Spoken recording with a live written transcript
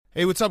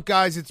Hey, what's up,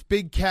 guys? It's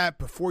Big Cat.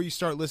 Before you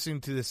start listening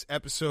to this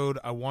episode,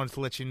 I wanted to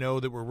let you know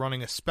that we're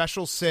running a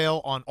special sale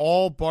on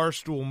all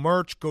Barstool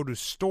merch. Go to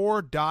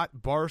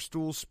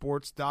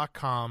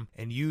store.barstoolsports.com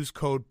and use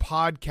code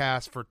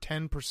PODCAST for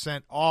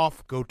 10%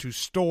 off. Go to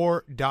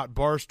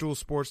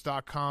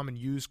store.barstoolsports.com and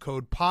use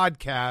code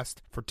PODCAST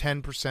for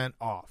 10%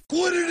 off.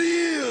 What it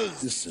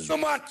is, this is the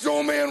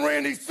Macho Man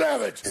Randy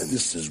Savage, and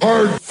this is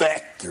Hard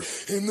Factor.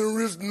 And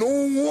there is no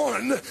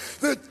one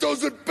that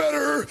does it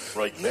better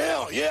right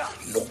now, yeah.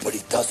 Nobody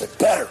does it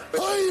better.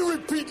 I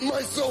ain't repeating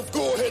myself.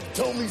 Go ahead,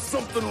 tell me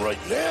something right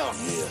now.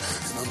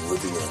 Yeah, and I'm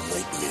living a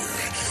nightmare.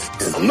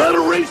 And I'm not a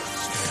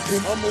racist,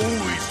 and I'm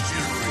always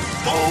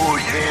cheering. Oh,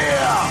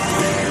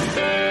 yeah.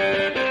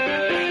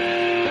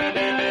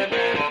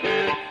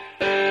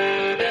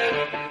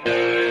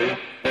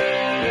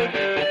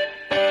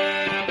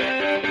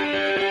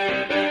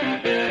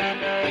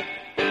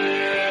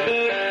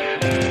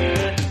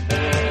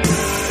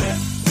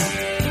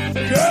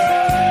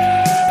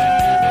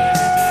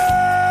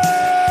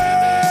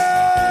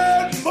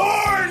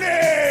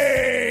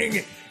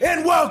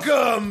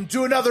 Welcome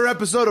to another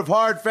episode of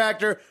Hard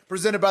Factor,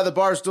 presented by the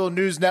Barstool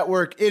News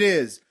Network. It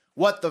is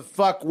What the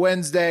Fuck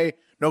Wednesday,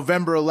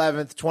 November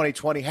 11th,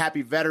 2020.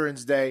 Happy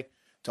Veterans Day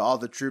to all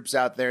the troops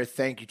out there.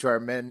 Thank you to our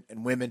men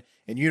and women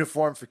in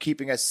uniform for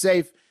keeping us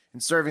safe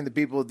and serving the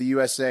people of the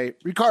USA,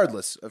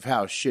 regardless of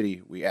how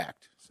shitty we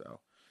act. So,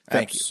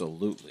 thank you.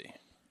 Absolutely.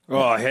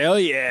 Oh, hell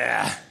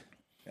yeah.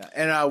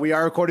 And we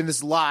are recording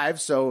this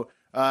live, so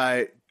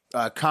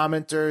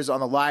commenters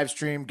on the live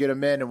stream, get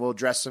them in, and we'll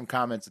address some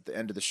comments at the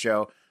end of the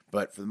show.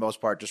 But for the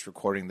most part, just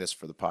recording this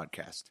for the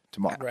podcast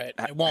tomorrow. Right.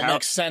 It won't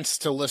make sense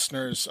to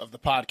listeners of the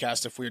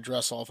podcast if we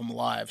address all of them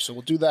live, so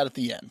we'll do that at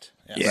the end.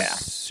 Yes. Yeah.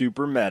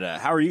 Super meta.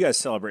 How are you guys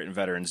celebrating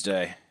Veterans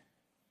Day?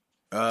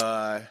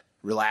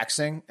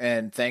 Relaxing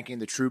and thanking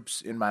the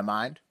troops in my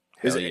mind.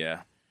 Hell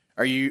yeah.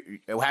 Are you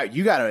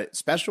got a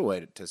special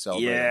way to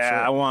celebrate?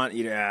 Yeah, I want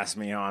you to ask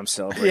me how I'm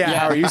celebrating. Yeah,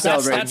 how are you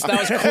celebrating?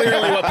 That was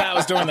clearly what Pat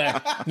was doing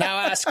there. Now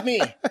ask me.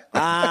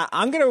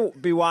 I'm going to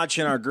be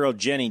watching our girl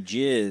Jenny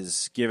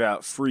Jizz give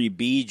out free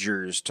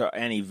beegers to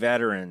any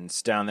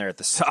veterans down there at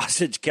the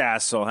Sausage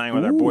Castle, hanging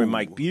with our boy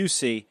Mike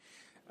Busey.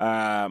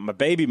 My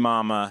baby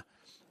mama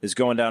is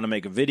going down to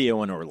make a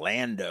video in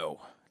Orlando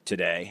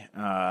today.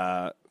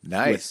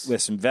 Nice.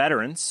 With some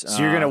veterans.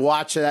 So you're going to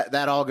watch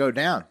that all go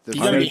down. The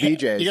You're going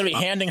DJs. to be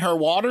handing her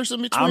waters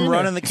in between? I'm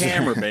running the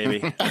camera,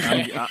 baby.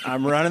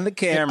 I'm running the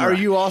camera. Are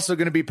you also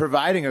going to be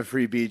providing a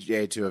free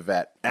BJ to a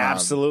vet?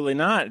 Absolutely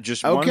not.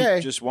 Just one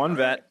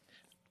vet.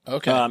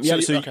 Okay.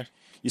 Okay.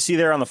 You see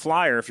there on the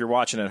flyer, if you're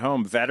watching at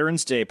home,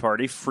 Veterans Day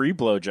Party, free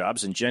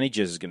blowjobs, and Jenny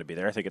Jizz is going to be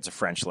there. I think it's a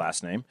French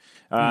last name.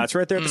 It's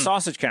right there at the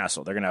Sausage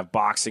Castle. They're going to have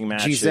boxing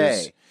matches.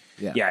 Gizet.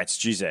 Yeah, it's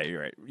Gizet.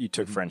 You're right. You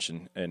took French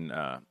in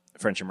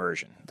French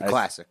immersion.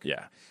 Classic.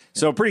 Yeah.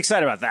 So pretty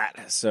excited about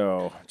that.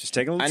 So just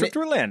taking a little trip to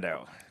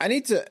Orlando.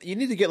 You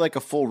need to get like a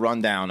full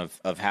rundown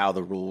of how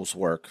the rules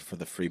work for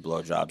the free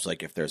blowjobs.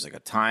 Like if there's like a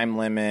time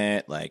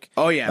limit,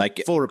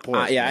 full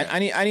report. I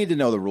need to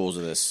know the rules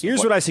of this.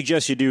 Here's what I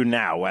suggest you do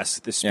now, Wes.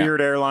 The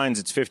Spirit Airlines,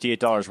 it's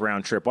 $58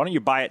 round trip. Why don't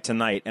you buy it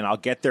tonight, and I'll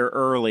get there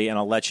early, and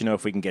I'll let you know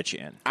if we can get you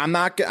in. I'm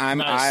not.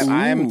 Nice.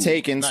 I'm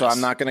taken, so I'm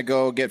not going to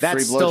go get That's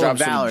free still blowjobs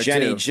valor, from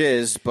Jenny too.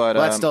 Jizz. But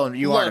That's still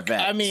you aren't a look,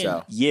 vet. I mean,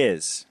 so.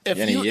 Yiz. If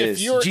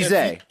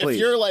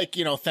you're like,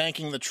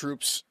 thanking the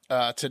troops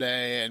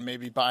today and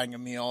maybe buying a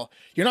meal,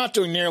 you're not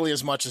doing nearly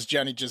as much as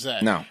Jenny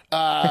Gisette. No.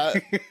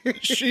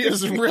 She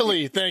is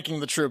really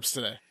thanking the troops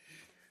today.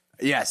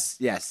 Yes.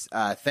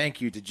 Thank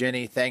you to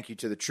Jenny. Thank you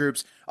to the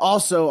troops.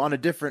 Also, on a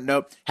different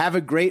note, have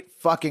a great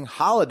fucking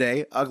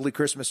holiday. Ugly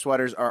Christmas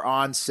sweaters are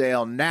on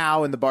sale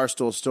now in the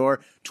Barstool store.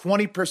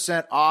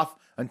 20% off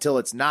until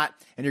it's not.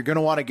 And you're going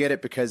to want to get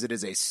it because it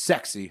is a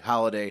sexy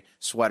holiday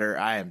sweater.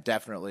 I am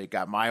definitely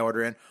got my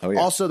order in. Oh, yeah.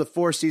 Also, the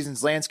Four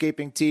Seasons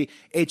landscaping tee,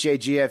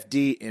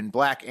 HAGFD in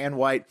black and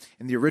white.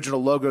 And the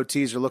original logo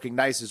tees are looking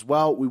nice as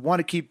well. We want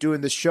to keep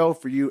doing this show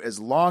for you as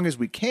long as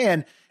we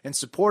can. And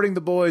supporting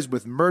the boys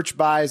with merch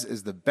buys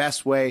is the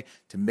best way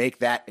to make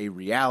that a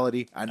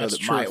reality. I know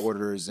that my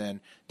order is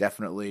in.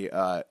 Definitely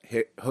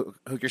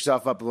hook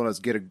yourself up with one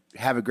of those.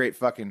 Have a great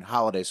fucking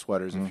holiday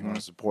sweaters if you want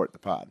to support the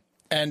pod.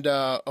 And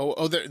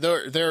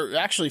they're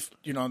actually,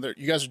 you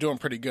guys are doing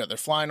pretty good. They're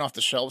flying off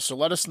the shelves. So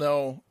let us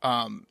know,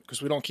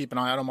 because we don't keep an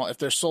eye on them. If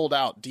they're sold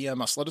out,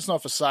 DM us. Let us know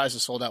if a size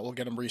is sold out. We'll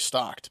get them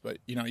restocked. But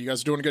you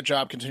guys are doing a good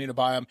job. Continue to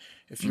buy them.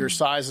 If your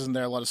size isn't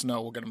there, let us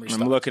know. We'll get them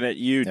restocked. I'm looking at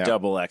you,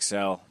 Double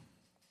XL.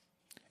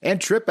 And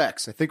Trip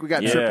X. I think we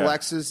got Triple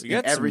X's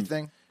and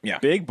everything. Yeah,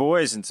 big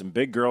boys and some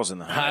big girls in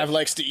the hive. Hive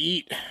likes to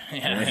eat.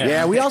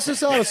 Yeah, we also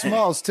sell the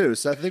smalls too.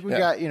 So I think we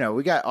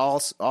got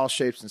all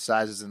shapes and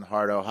sizes in the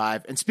Hardo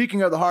Hive. And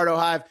speaking of the Hardo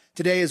Hive,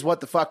 today is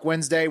What the Fuck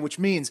Wednesday, which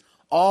means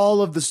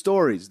all of the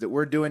stories that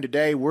we're doing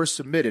today were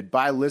submitted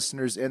by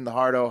listeners in the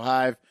Hardo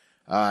Hive,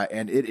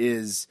 and it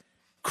is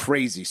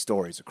crazy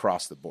stories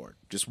across the board,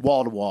 just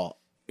wall to wall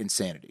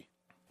insanity.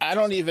 I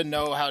don't even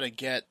know how to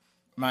get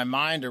my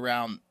mind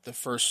around the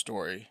first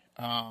story.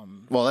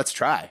 Well, let's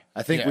try.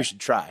 I think we should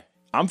try.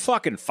 I'm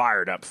fucking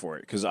fired up for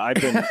it because I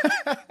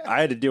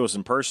had to deal with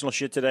some personal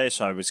shit today,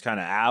 so I was kind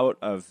of out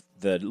of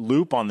the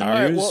loop on the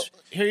news. Right, well,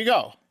 here you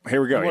go.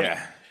 Here we go.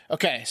 Yeah.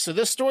 Okay, so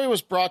this story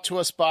was brought to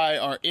us by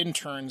our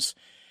interns,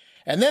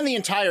 and then the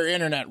entire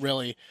internet,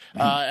 really.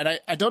 And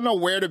I don't know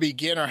where to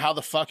begin or how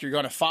the fuck you're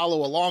going to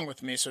follow along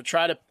with me, so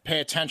try to pay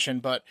attention.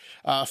 But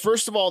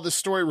first of all, this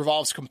story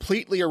revolves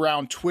completely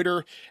around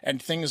Twitter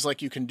and things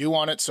like you can do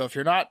on it. So if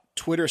you're not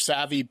Twitter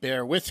savvy,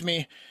 bear with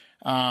me.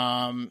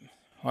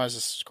 Why is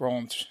this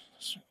scrolling?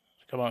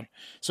 Come on.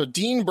 So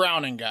Dean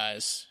Browning,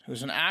 guys,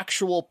 who's an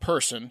actual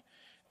person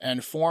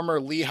and former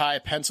Lehigh,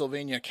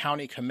 Pennsylvania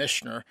County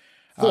Commissioner.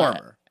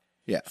 Former.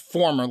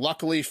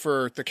 Luckily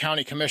for the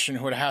county commission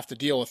who would have to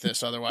deal with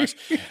this otherwise.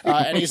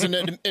 And he's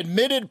an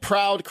admitted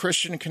proud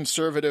Christian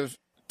conservative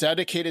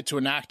dedicated to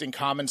enacting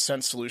common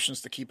sense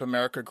solutions to keep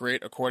America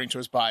great, according to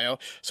his bio.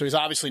 So he's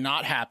obviously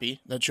not happy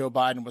that Joe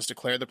Biden was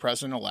declared the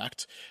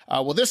president-elect.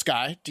 Well, this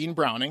guy, Dean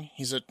Browning,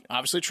 he's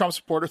obviously a Trump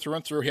supporter through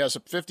and through. He has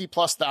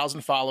 50+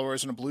 thousand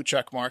followers and a blue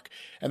check mark,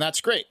 and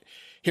that's great.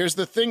 Here's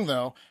the thing,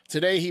 though.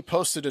 Today he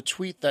posted a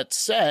tweet that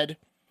said,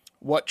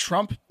 "What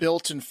Trump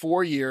built in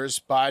 4 years,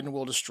 Biden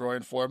will destroy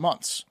in 4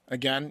 months."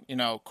 Again,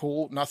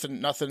 cool.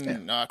 Nothing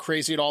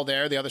crazy at all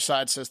there. The other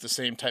side says the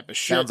same type of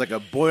shit. Sounds like a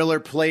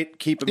boilerplate,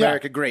 keep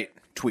America great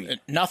tweet.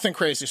 Nothing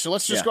crazy. So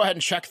let's just go ahead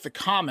and check the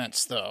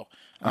comments, though.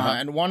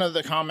 And one of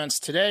the comments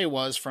today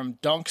was from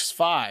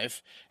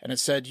Dunks5, and it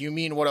said, "You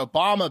mean what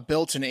Obama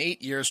built in 8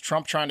 years,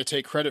 Trump trying to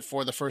take credit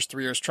for the first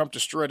 3 years, Trump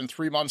destroyed in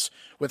 3 months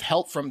with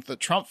help from the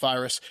Trump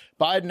virus.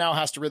 Biden now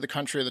has to rid the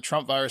country of the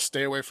Trump virus.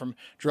 Stay away from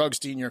drugs,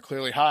 Dean, you're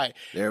clearly high."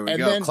 There we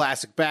go. Then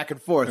classic back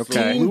and forth.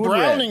 Okay. Dean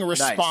Browning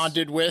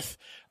responded with,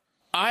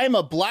 "I'm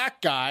a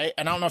black guy,"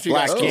 and I don't know if you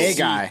guys can gay see.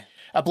 guy.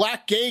 A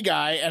black gay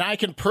guy, and I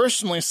can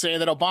personally say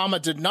that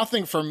Obama did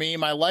nothing for me.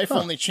 My life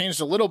only changed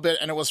a little bit,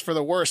 and it was for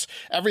the worse.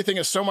 Everything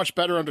is so much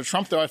better under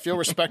Trump, though. I feel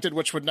respected,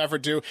 which would never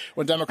do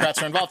when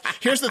Democrats are involved.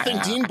 Here's the thing.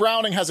 Dean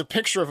Browning has a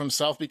picture of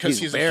himself because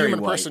he's a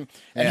human person,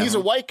 and he's a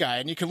white guy,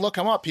 and you can look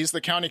him up. He's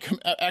the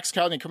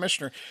ex-county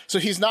commissioner, so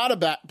he's not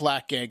a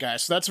black gay guy,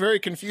 so that's very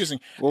confusing.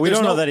 Well, we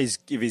don't know that if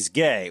he's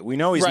gay. We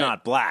know he's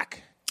not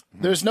black.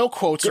 There's no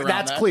quotes around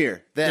that. That's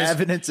clear. The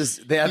evidence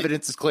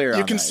is clear.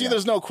 You can see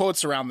there's no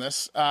quotes around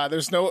this.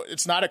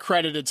 It's not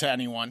accredited to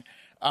anyone.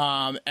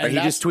 And he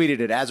just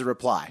tweeted it as a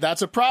reply.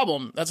 That's a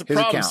problem. His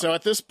account. So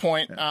at this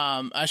point,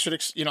 I should,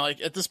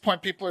 at this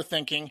point, people are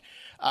thinking,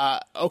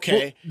 okay.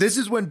 Well, this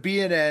is when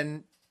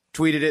BNN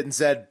tweeted it and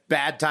said,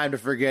 "Bad time to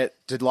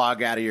forget to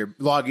log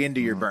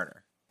into your burner."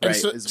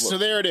 Right? And so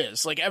there it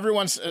is. Like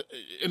everyone's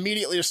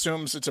immediately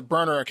assumes it's a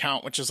burner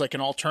account, which is like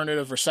an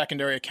alternative or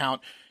secondary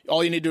account.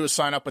 All you need to do is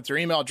sign up with your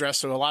email address.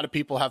 So a lot of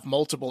people have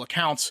multiple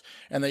accounts,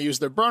 and they use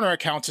their burner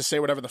account to say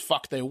whatever the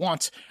fuck they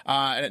want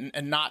and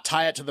not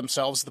tie it to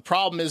themselves. The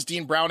problem is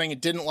Dean Browning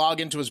didn't log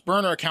into his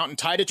burner account and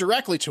tied it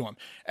directly to him,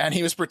 and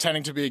he was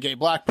pretending to be a gay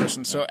black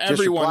person. So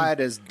everyone just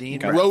as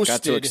Dean roasted,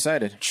 got too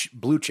excited.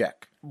 Blue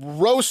check.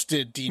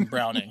 Roasted Dean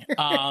Browning.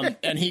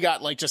 And he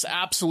got just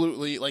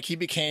absolutely he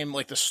became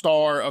the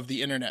star of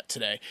the internet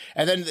today.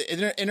 And then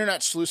the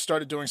internet sleuths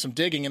started doing some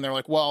digging, and they're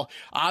like, well,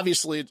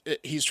 obviously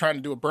he's trying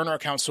to do a burner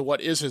account. So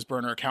what is his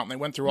burner account? And they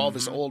went through all of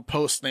his old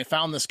posts, and they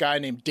found this guy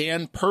named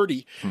Dan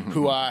Purdy,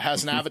 who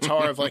has an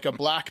avatar of a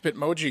black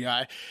Bitmoji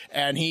guy.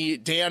 And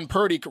Dan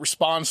Purdy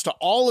responds to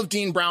all of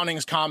Dean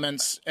Browning's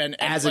comments and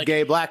as a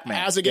gay black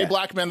man,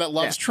 black man that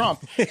loves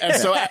Trump. And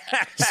so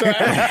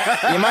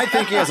you might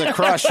think he has a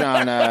crush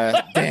on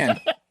Dan.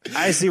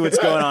 I see what's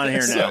going on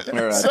here now.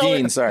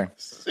 Dean, sorry.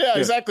 Yeah,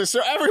 exactly. So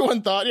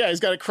everyone thought,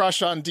 he's got a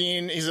crush on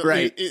Dean.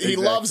 He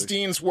loves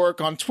Dean's work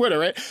on Twitter,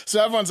 right?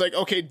 So everyone's like,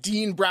 okay,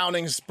 Dean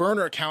Browning's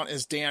burner account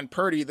is Dan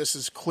Purdy. This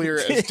is clear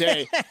as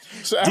day.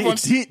 So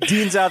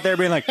Dean's out there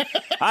being like,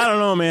 I don't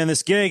know, man.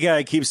 This gay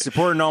guy keeps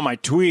supporting all my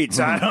tweets.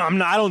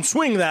 I don't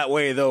swing that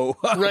way though.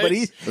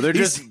 Right? But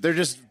they're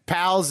just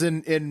pals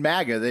in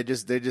MAGA. They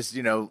just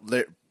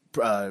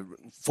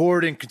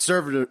forwarding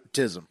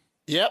conservatism.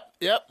 Yep.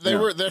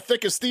 They're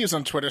thick as thieves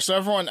on Twitter. So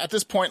everyone at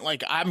this point,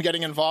 I'm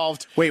getting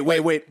involved. Wait,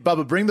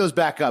 Bubba, bring those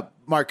back up.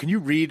 Mark, can you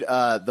read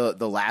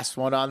the last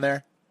one on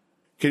there?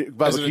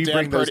 Bubba, can you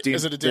bring those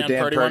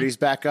Dan Purdy's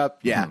back up?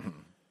 Yeah.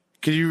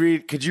 Could you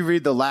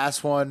read the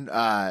last one?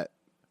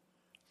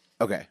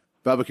 Okay,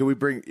 Bubba, can we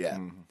bring? Yeah.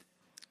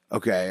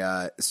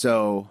 Okay.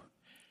 So.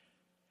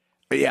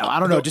 Yeah, I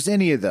don't know. Just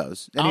any of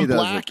those. I'm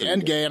black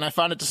and gay, and I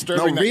find it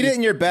disturbing. No, read it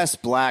in your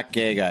best black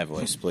gay guy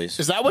voice,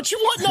 please. Is that what you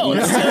want? No,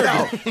 that's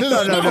terrible.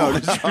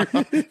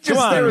 No. Come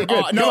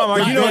on,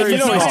 Mark. You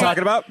know what he's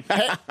talking about.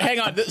 Hang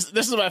on. This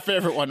is my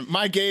favorite one.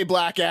 My gay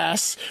black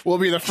ass will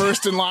be the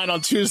first in line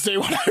on Tuesday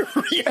when I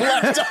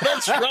re-elect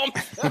Donald Trump.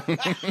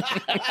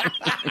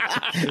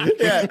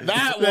 Yeah,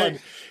 that one.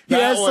 He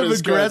has some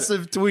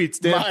aggressive tweets,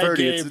 Dan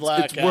Purdy.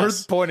 It's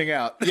worth pointing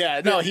out. Yeah,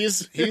 no,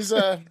 he's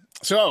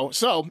So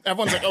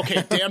everyone's like,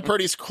 okay, Dan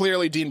Purdy's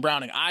clearly Dean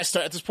Browning.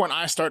 At this point,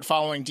 I start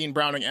following Dean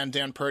Browning and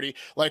Dan Purdy.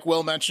 Like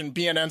Will mentioned,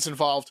 BNN's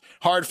involved,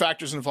 Hard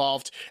Factor's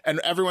involved, and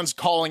everyone's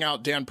calling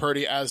out Dan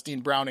Purdy as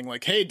Dean Browning.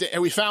 Like, hey,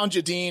 we found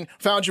you, Dean.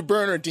 Found your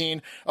burner,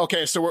 Dean.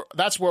 Okay, so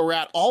that's where we're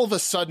at. All of a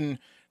sudden,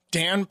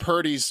 Dan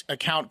Purdy's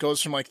account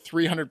goes from like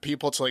 300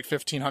 people to like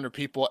 1,500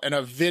 people, and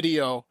a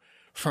video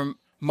from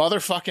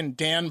motherfucking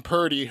Dan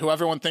Purdy, who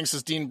everyone thinks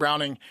is Dean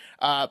Browning,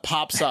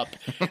 pops up.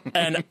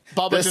 And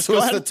Bubba, just go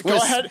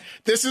ahead.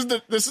 This is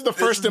the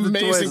first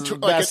amazing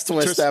best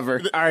twist ever.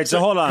 All right, so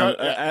hold on.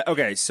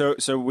 Okay, so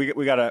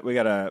we got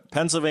a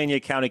Pennsylvania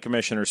County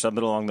Commissioner,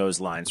 something along those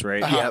lines,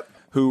 right? Yep.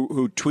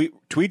 Who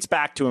tweets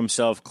back to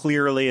himself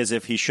clearly as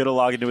if he should have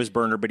logged into his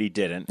burner, but he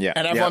didn't. Yeah.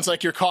 And everyone's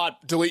like, "You're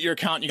caught. Delete your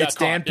account. You got It's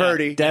caught." Dan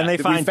Purdy. Yeah. Then they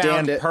find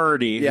Dan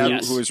Purdy,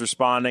 Yes. who is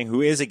responding,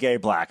 who is a gay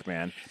black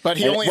man. But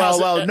he only has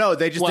no,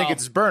 they just think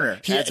it's his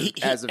burner.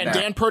 As of now.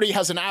 Dan Purdy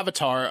has an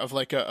avatar of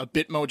like a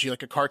Bitmoji,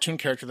 like a cartoon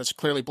character that's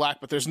clearly black,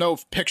 but there's no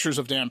pictures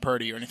of Dan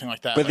Purdy or anything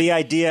like that. But the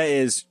idea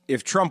is,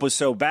 if Trump was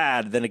so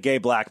bad, then a gay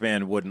black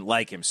man wouldn't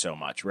like him so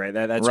much, right?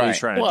 That's what he's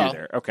trying to do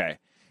there. Okay,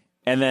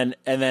 and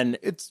then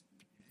it's.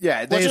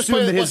 Yeah, they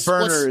assume that his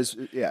burner is.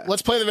 Yeah.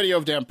 Let's play the video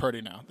of Dan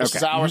Purdy now. This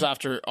is hours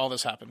after all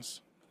this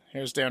happens.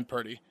 Here's Dan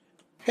Purdy.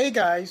 Hey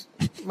guys,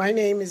 my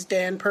name is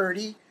Dan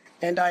Purdy,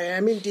 and I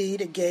am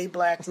indeed a gay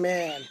black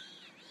man.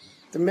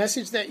 The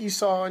message that you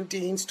saw on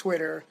Dean's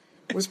Twitter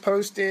was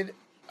posted.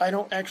 I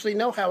don't actually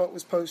know how it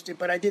was posted,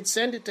 but I did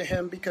send it to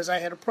him because I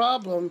had a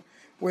problem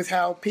with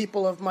how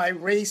people of my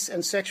race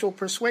and sexual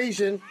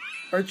persuasion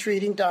are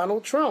treating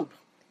Donald Trump.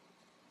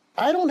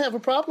 I don't have a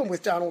problem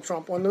with Donald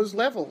Trump on those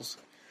levels.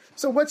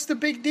 So what's the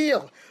big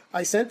deal?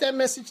 I sent that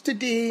message to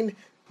Dean.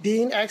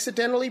 Dean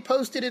accidentally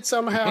posted it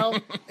somehow,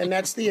 and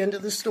that's the end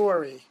of the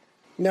story.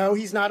 No,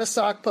 he's not a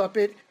sock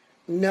puppet.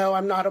 No,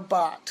 I'm not a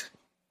bot.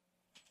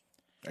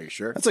 Are you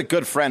sure? That's a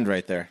good friend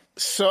right there.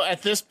 So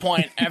at this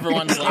point,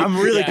 everyone's like, I'm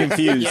really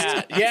confused.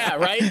 Yeah,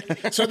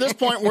 right? So at this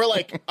point, we're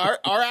like, our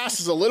ass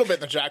is a little bit in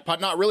the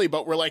jackpot. Not really,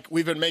 but we're like,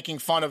 we've been making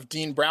fun of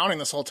Dean Browning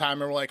this whole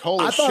time, and we're like,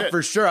 holy shit. I thought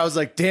for sure, I was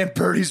like, Dan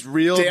Purdy's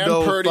real. Dan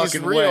no Purdy's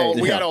fucking real.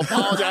 way. We got to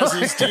apologize to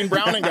this Dean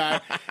Browning guy.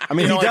 I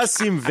mean, he does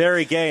seem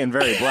very gay and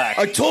very black.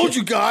 I told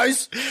you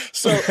guys.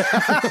 So,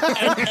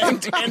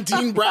 and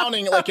Dean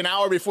Browning, like an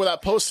hour before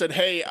that post, said,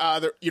 "Hey,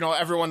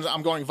 everyone,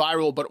 I'm going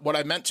viral, but what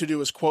I meant to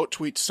do is quote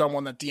tweet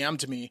someone that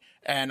DM'd me,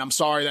 and I'm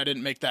sorry that I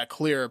didn't make that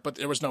clear, but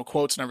there was no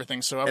quotes and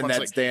everything." So everyone's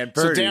that's like, Dan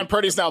Purdy, so Dan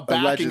Purdy's now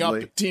backing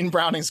allegedly. up Dean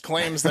Browning's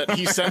claims that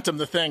he sent him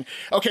the thing.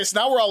 Okay, so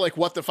now we're all like,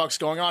 "What the fuck's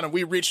going on?" And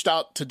we reached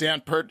out to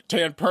Dan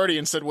Purdy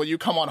and said, "Will you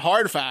come on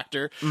Hard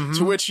Factor?"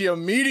 To which he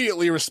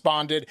immediately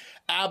responded,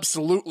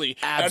 "Absolutely,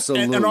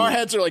 Absolutely." And our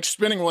heads are like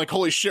spinning. We're like,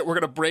 "Holy shit, we're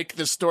gonna break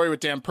this story with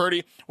Dan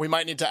Purdy. We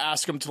might need to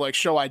ask him to like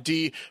show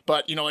ID,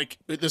 but like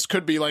this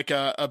could be like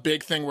a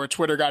big thing where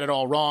Twitter got it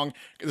all wrong.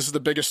 This is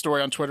the biggest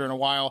story on Twitter in a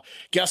while."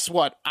 Guess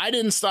what? I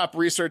didn't stop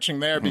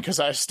researching there because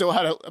I still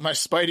had my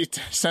spidey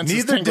senses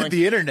Neither tingling. did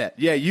the internet.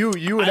 Yeah, you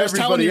and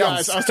everybody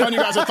else. I was telling you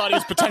guys I thought he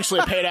was potentially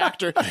a paid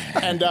actor,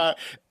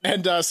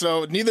 and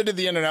so neither did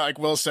the internet, like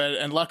Will said.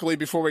 And luckily,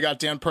 before we got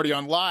Dan Purdy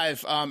on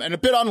live, and a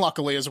bit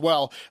unluckily as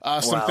well,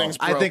 some things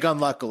broke. I think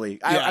unluckily.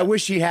 Yeah. I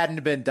wish he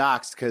hadn't been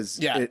doxxed because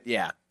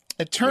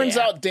It turns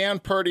out Dan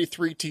Purdy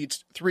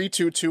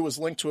 322 was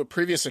linked to a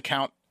previous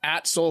account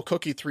at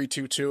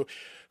SoulCookie322,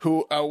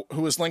 who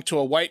was linked to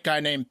a white guy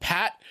named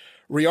Pat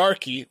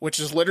Riarchy, which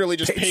is literally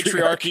just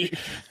patriarchy.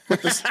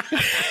 With this.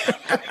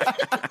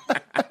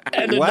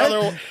 And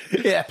another one,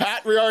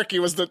 Pat Riarchy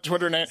was the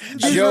Twitter name.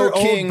 Joe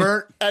King.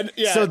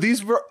 So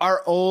these were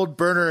our old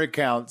burner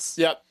accounts.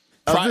 Yep.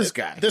 This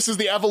guy. This is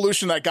the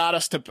evolution that got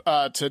us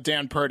to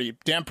Dan Purdy.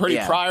 Dan Purdy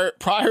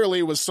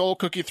priorly was Soul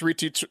Cookie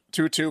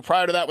 322.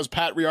 Prior to that was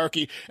Pat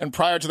Riarchy, and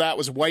prior to that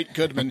was White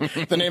Goodman,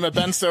 the name of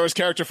Ben Stiller's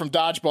character from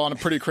Dodgeball, and a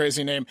pretty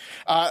crazy name.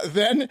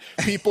 Then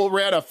people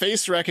ran a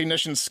face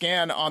recognition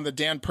scan on the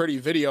Dan Purdy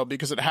video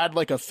because it had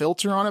like a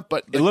filter on it,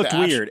 but it looked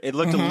weird. It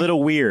looked a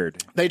little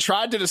weird. They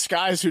tried to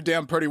disguise who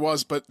Dan Purdy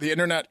was, but the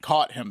internet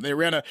caught him. They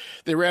ran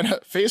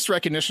a face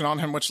recognition on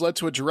him, which led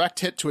to a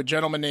direct hit to a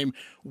gentleman named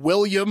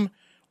William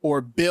or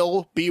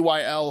Bill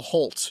B-Y-L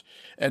Holt.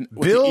 And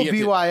Bill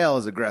B-Y-L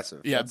is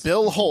aggressive. Yeah,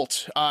 Bill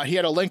Holt. He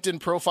had a LinkedIn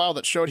profile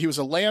that showed he was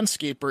a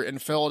landscaper in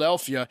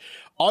Philadelphia,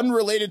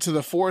 unrelated to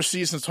the Four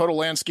Seasons Total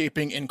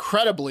Landscaping,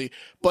 incredibly,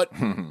 but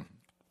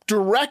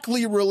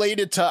directly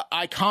related to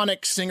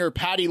iconic singer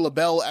Patti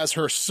LaBelle as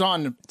her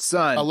son,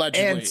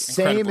 allegedly. And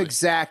same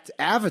exact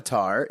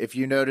avatar, if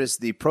you notice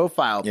the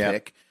profile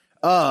pic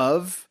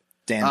of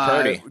Dan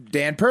Purdy.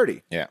 Dan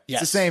Purdy. Yeah.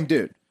 It's the same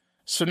dude.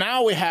 So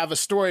now we have a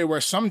story where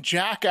some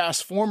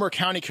jackass former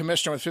county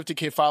commissioner with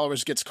 50K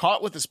followers gets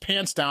caught with his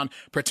pants down,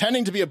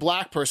 pretending to be a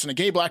black person, a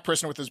gay black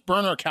person with his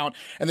burner account.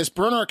 And this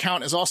burner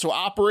account is also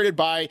operated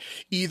by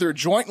either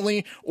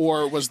jointly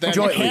or was then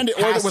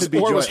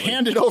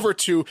handed over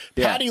to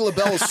Patti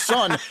LaBelle's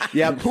son,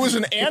 who is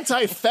an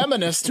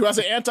anti-feminist, who has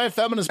an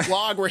anti-feminist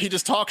blog where he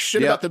just talks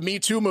shit about the Me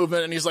Too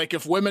movement. And he's like,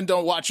 if women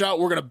don't watch out,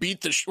 we're going to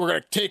we're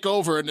going to take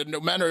over. And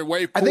no matter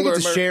way cooler. I think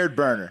it's a shared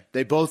burner.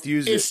 They both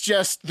use it. It's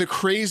just the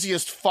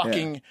craziest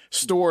fucking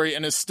story,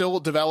 and is still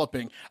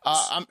developing.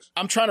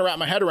 I'm trying to wrap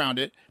my head around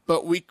it,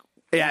 but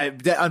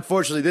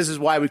unfortunately, this is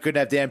why we couldn't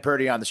have Dan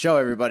Purdy on the show,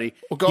 everybody.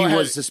 Well, he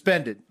was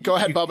suspended. Go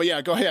ahead, Bubba.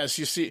 Yeah, go ahead. As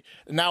you see,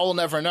 now we'll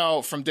never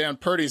know from Dan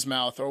Purdy's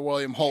mouth or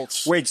William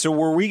Holt's. Wait, so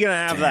were we going to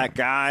have that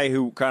guy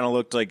who kind of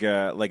looked like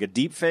a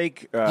deep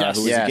fake? Yes.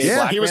 Who was a gay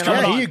black he was man?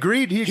 coming on. He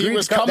agreed. He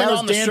was coming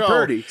on the Dan show.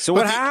 Purdy. So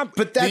what happened?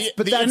 But that's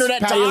the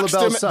internet Patti doxed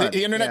LaBelle's him. son.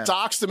 The internet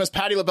doxed him as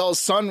Patti LaBelle's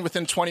son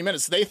within 20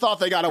 minutes. They thought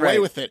they got away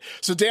with it.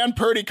 So Dan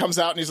Purdy comes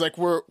out and he's like,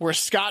 "We're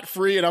scot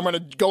free, and I'm going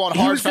to go on Hard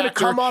Factor. He was going to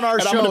come on our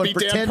show and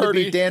pretend to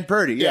be Dan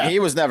Purdy. Yeah, he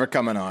was never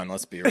coming on.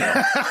 Let's be real.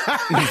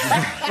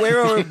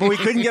 wait, but we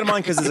couldn't get him on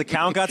because his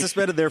account got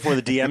suspended. Therefore,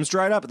 the DMs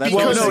dried up. That's His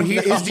what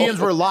DMs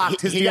were locked.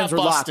 His DMs were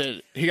locked.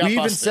 He got we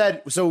even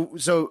busted. said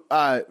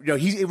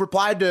he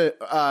replied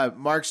to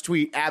Mark's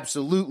tweet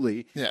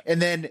absolutely,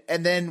 and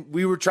then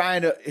we were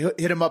trying to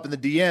hit him up in the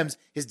DMs.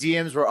 His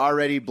DMs were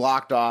already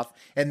blocked off,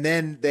 and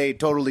then they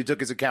totally took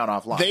his account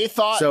offline. They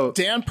thought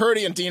Dan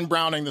Purdy and Dean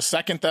Browning, the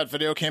second that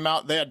video came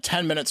out, they had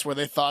 10 minutes where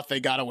they thought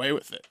they got away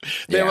with it.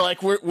 They were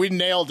like, we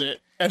nailed it.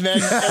 And then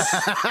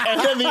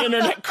the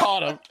internet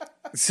caught him.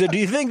 So do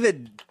you think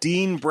that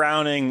Dean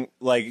Browning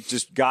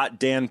just got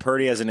Dan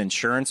Purdy as an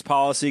insurance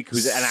policy,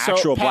 who's an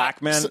actual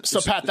black man?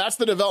 So Pat, that's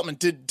the development.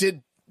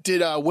 Did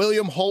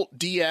William Holt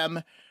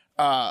DM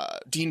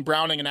Dean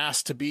Browning and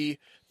ask to be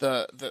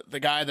the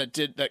guy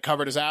that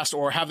covered his ass,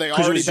 or have they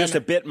already? It was just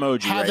a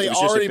Bitmoji. Have right? they it was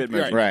already? just a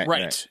Bitmoji.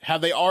 Right.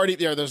 Have they already?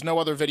 There's no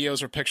other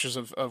videos or pictures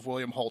of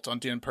William Holt on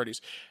Dan Purdy's.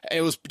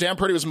 Dan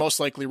Purdy was most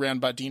likely ran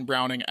by Dean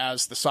Browning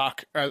as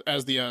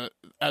the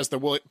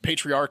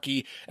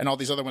patriarchy and all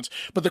these other ones.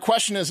 But the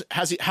question is,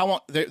 how long?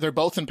 They're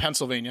both in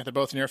Pennsylvania. They're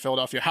both near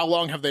Philadelphia. How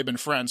long have they been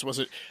friends? Was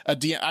it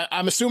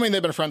I'm assuming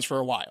they've been friends for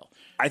a while.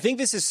 I think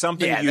this is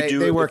something you do.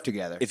 They work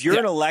together. If you're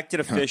an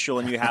elected official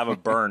and you have a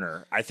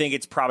burner, I think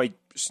it's probably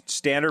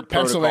standard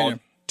protocol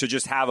to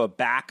just have a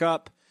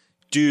backup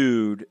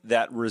dude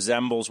that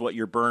resembles what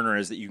your burner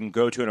is that you can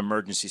go to in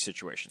emergency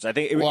situations. I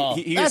think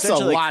that's a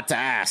lot to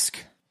ask.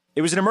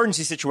 It was an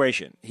emergency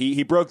situation.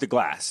 He broke the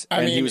glass,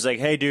 he was like,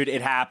 "Hey, dude,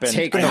 it happened.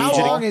 I need you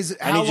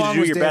to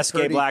do your best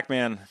gay black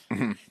man."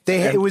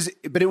 It was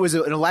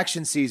an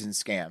election season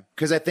scam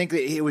because I think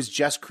that it was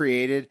just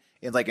created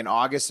in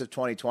August of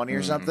 2020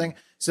 or something.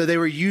 So they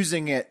were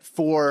using it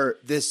for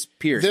this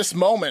period. This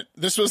moment.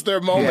 This was their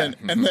moment,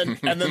 and then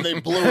they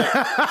blew it.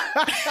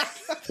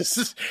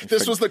 This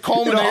was the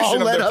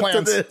culmination of their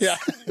plans. Yeah.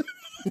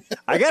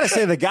 I gotta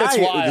say, the guy, it's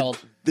wild.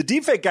 The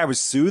deepfake guy was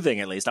soothing.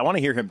 At least I want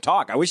to hear him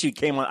talk. I wish he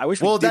came on. I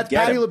wish. That's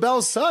Patti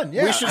LaBelle's son.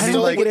 Yeah, we should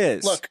still think it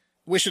is. Look,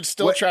 we should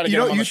still try to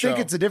get him on the show. You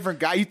think it's a different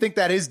guy? You think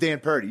that is Dan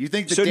Purdy? You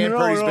think that Dan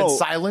Purdy's been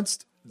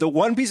silenced? The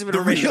one piece of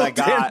information I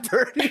got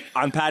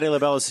on Patti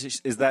LaBelle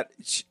is that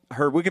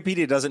her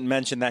Wikipedia doesn't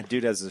mention that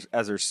dude as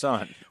her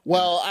son.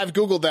 Well, I've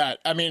Googled that.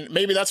 I mean,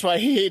 maybe that's why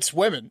he hates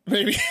women.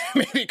 Maybe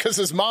because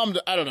his mom,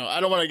 I don't know.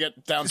 I don't want to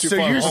get down too far.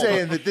 So you're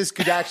saying that this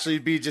could actually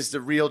be just a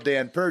real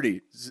Dan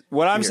Purdy?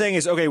 What I'm saying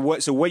is, okay,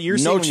 what you're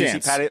saying when you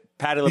see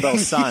Patti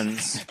LaBelle's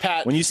sons,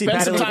 Pat, when you see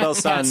Patti LaBelle's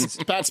sons.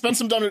 Pat, spend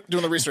some time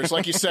doing the research.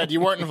 Like you said,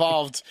 you weren't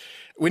involved.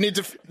 We need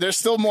to. There's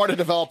still more to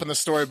develop in the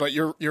story, but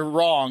you're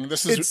wrong.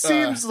 This is. It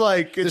seems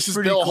like it's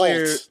pretty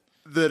clear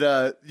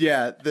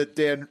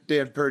that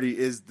Dan Purdy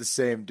is the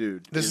same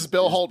dude. This is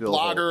Bill Holt,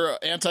 blogger,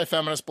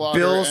 anti-feminist blogger.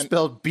 Bill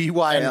spelled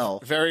BYL.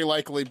 And very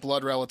likely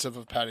blood relative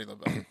of Patti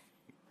LaBelle.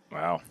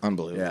 Wow,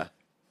 unbelievable. Yeah.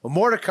 Well,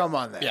 more to come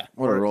on that. Yeah.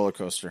 What a roller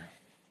coaster.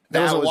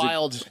 That was a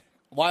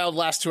wild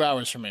last 2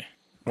 hours for me.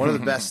 One of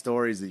the best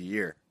stories of the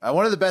year.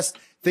 One of the best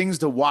things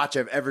to watch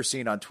I've ever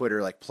seen on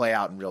Twitter, play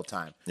out in real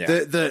time. Yeah.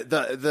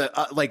 The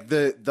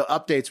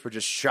updates were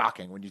just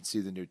shocking when you'd see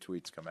the new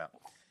tweets come out.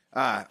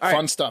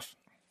 Fun stuff.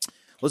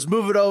 Let's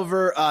move it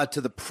over to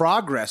the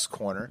Progress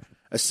Corner,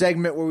 a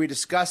segment where we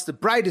discuss the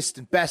brightest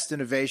and best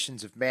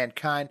innovations of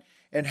mankind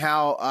and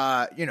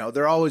how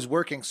they're always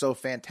working so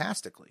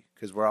fantastically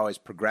because we're always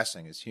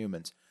progressing as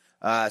humans.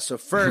 So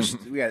first,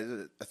 we got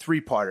a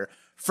three-parter.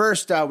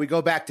 First, we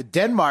go back to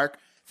Denmark,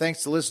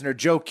 thanks to listener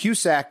Joe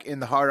Cusack in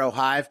the Hardo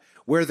Hive,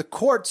 where the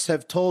courts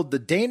have told the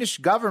Danish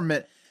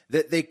government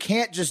that they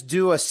can't just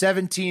do a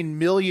 17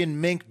 million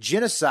mink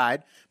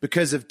genocide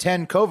because of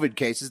 10 COVID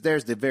cases.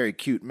 There's the very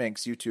cute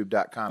minks,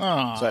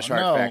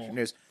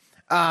 youtube.com/HardFactorNews.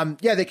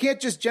 They can't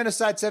just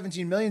genocide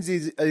 17 million of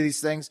these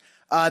things.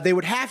 They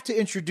would have to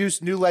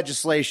introduce new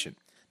legislation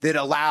that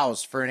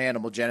allows for an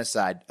animal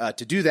genocide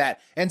to do that.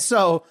 And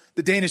so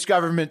the Danish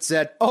government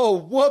said, oh,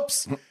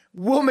 whoops,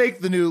 we'll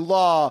make the new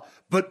law,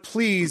 but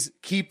please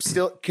keep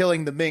still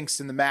killing the minks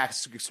in the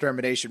mass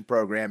extermination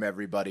program,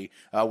 everybody.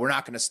 We're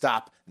not going to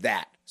stop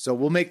that. So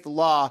we'll make the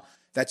law.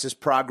 That's just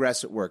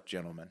progress at work,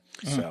 gentlemen.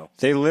 So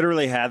they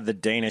literally had the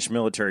Danish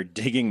military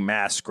digging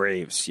mass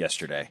graves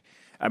yesterday.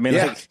 I mean,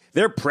 like,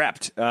 they're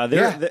prepped.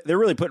 They're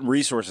really putting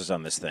resources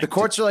on this thing. The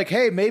courts are like,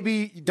 hey,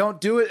 maybe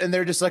don't do it. And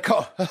they're just like,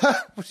 oh,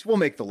 we'll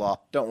make the law.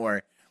 Don't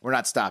worry. We're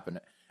not stopping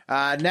it.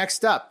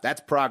 Next up,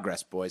 that's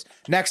progress, boys.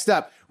 Next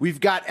up, we've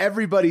got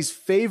everybody's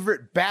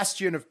favorite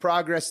bastion of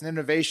progress and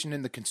innovation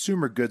in the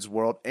consumer goods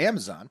world,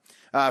 Amazon.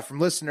 From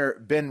listener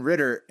Ben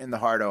Ritter in the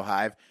Hardo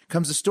Hive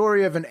comes the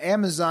story of an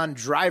Amazon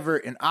driver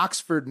in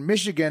Oxford,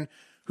 Michigan,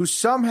 who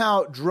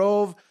somehow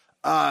drove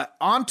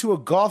onto a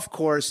golf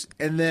course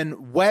and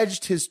then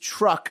wedged his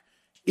truck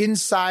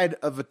inside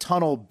of a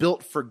tunnel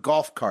built for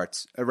golf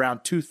carts around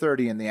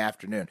 2:30 in the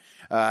afternoon.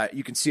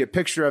 You can see a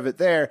picture of it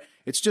there.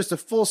 It's just a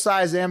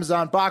full-size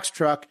Amazon box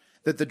truck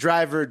that the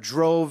driver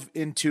drove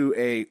into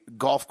a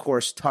golf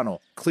course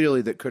tunnel,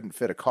 clearly that couldn't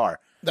fit a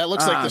car. That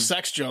looks like the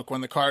sex joke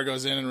when the car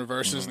goes in and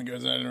reverses and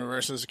goes in and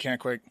reverses. It can't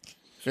quite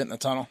fit in the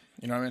tunnel.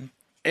 You know what I mean?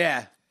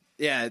 Yeah.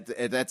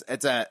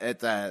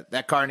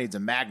 That car needs a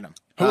Magnum.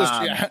 Who was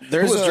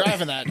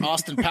driving that?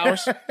 Austin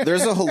Powers?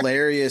 There's a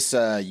hilarious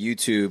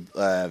YouTube.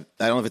 I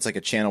don't know if it's like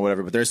a channel or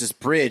whatever, but there's this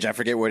bridge. I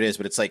forget what it is,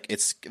 but it's like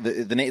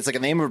the name. It's like a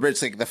name of a bridge.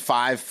 It's like the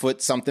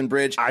 5-foot something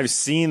bridge. I've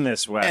seen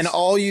this, Wes. And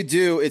all you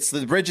do,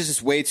 the bridge is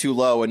just way too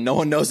low, and no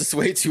one knows it's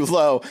way too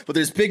low. But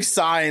there's big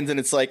signs, and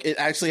it's like it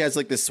actually has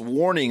like this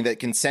warning that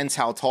can sense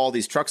how tall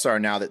these trucks are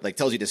now that like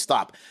tells you to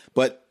stop.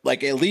 But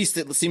like at least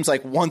it seems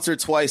like once or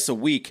twice a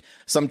week,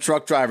 some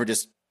truck driver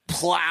just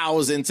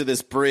plows into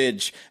this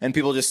bridge and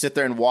people just sit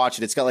there and watch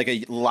it. It's got like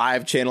a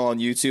live channel on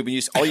YouTube,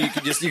 and you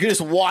can just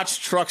watch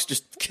trucks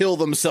just kill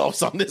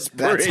themselves on this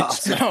bridge.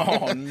 That's awesome.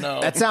 Oh no.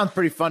 That sounds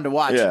pretty fun to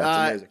watch. Yeah,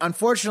 it's amazing.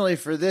 Unfortunately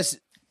for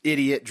this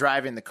idiot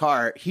driving the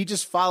car, he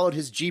just followed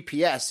his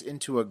GPS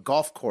into a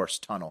golf course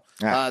tunnel.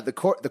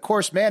 The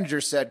course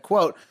manager said,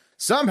 quote,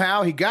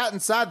 somehow he got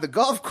inside the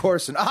golf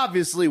course and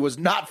obviously was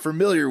not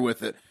familiar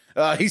with it.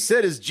 He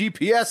said his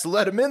GPS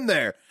let him in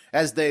there.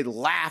 As they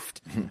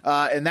laughed.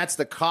 And that's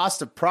the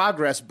cost of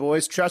progress,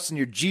 boys, trusting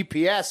your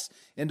GPS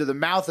into the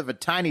mouth of a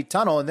tiny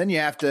tunnel, and then you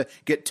have to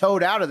get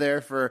towed out of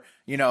there for,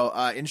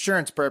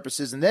 insurance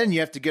purposes, and then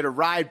you have to get a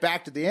ride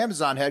back to the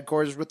Amazon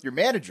headquarters with your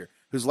manager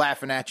who's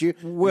laughing at you.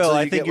 Will,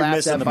 I think you're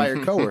missing by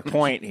your coworker.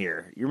 Point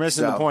here. You're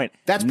missing the point.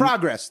 That's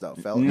progress, though,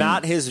 fella.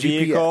 Not his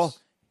vehicle.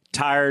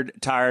 Tired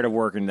of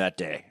working that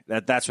day.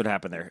 That's what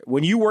happened there.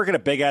 When you work at a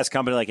big-ass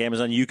company like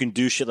Amazon, you can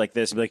do shit like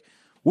this and be like,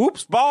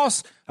 whoops,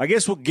 boss, I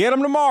guess we'll get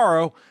them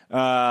tomorrow.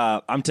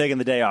 I'm taking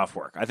the day off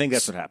work. I think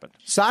that's what happened.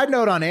 Side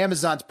note on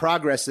Amazon's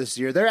progress this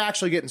year, they're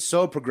actually getting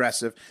so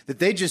progressive that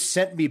they just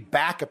sent me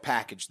back a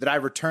package that I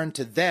returned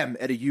to them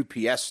at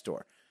a UPS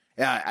store.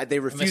 They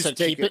refused to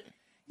take it.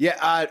 Yeah,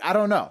 I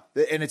don't know.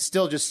 And it's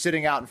still just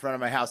sitting out in front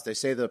of my house. They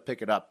say they'll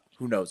pick it up.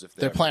 Who knows if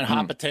they're playing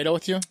hot potato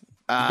with you? You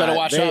better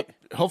watch out.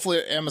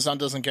 Hopefully Amazon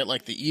doesn't get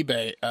like the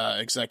eBay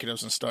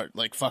executives and start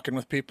like fucking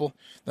with people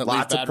that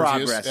leave bad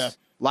reviews. Yeah.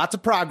 Lots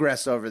of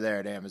progress over there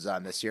at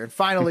Amazon this year. And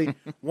finally,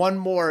 one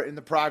more in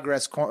the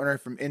progress corner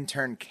from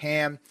intern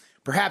Cam.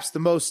 Perhaps the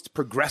most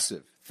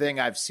progressive thing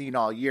I've seen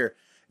all year.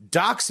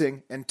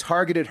 Doxing and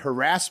targeted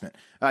harassment.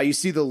 You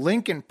see the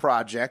Lincoln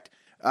Project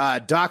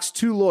doxed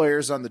 2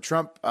 lawyers on the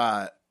Trump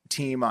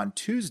team on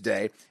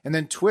Tuesday. And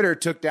then Twitter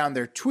took down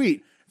their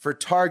tweet for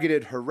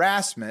targeted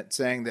harassment,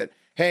 saying that,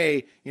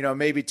 hey,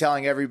 maybe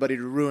telling everybody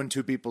to ruin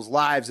 2 people's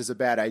lives is a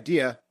bad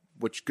idea,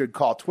 which could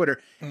call Twitter.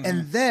 Mm-hmm.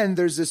 And then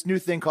there's this new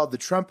thing called the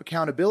Trump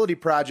Accountability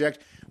Project,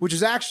 which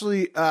is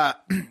actually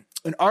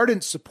an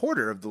ardent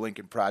supporter of the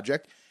Lincoln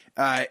Project.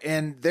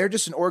 And they're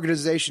just an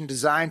organization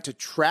designed to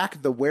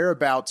track the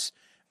whereabouts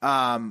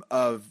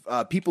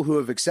of people who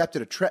have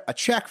accepted a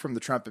check from the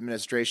Trump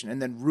administration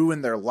and then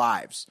ruin their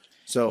lives.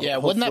 So yeah,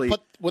 wouldn't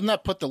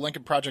that put the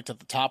Lincoln Project at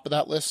the top of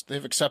that list?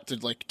 They've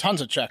accepted like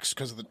tons of checks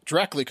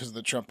directly because of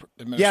the Trump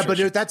administration.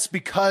 Yeah, but that's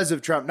because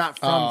of Trump, not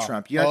from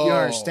Trump. You don't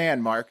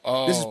understand, Mark.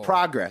 This is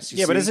progress.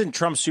 Yeah, but isn't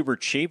Trump super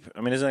cheap? I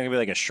mean, isn't that gonna be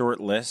like a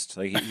short list?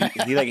 Like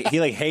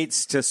he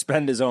hates to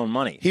spend his own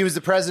money. He was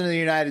the president of the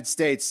United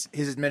States.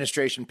 His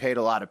administration paid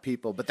a lot of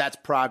people, but that's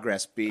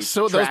progress.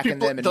 So tracking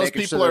them and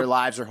making sure their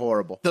lives are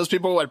horrible. Those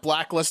people were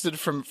blacklisted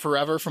from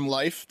forever from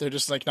life. They're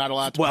just like not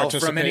allowed to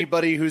participate. From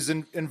anybody who's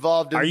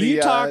involved in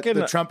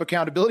the Trump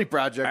Accountability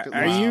Project.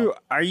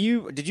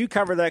 Did you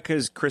cover that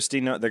because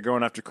they're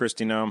going after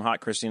Kristi Noem,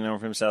 hot Kristi Noem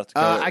from South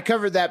Dakota? I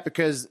covered that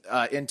because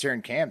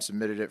intern Cam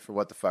submitted it for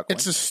What the Fuck.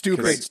 It's a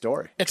stupid great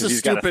story. It's a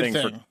stupid thing.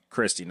 For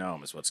Kristi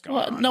Noem is what's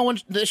going on. No one.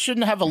 They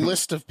shouldn't have a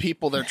list of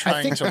people they're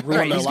trying to ruin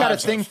their lives. He's got a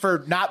thing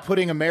for not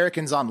putting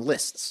Americans on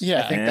lists.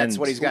 Yeah, I think that's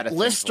what he's got.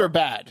 Lists are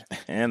bad.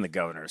 And the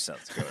governor of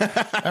South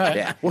Dakota.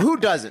 Yeah. Well, who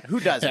doesn't? Who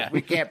doesn't? Yeah.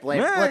 We can't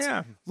blame.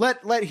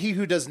 Let he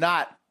who does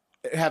not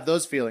have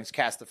those feelings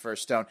cast the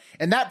first stone.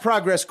 And that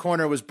Progress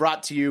Corner was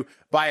brought to you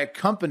by a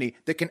company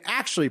that can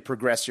actually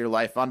progress your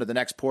life onto the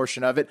next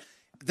portion of it.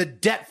 the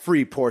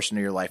debt-free portion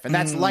of your life, and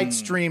that's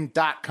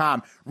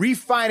lightstream.com.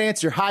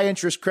 Refinance your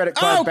high-interest credit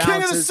card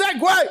balances. King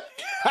of the segue!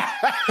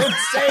 And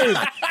save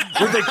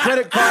with a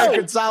credit card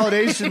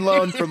consolidation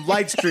loan from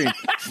Lightstream.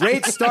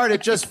 Rates start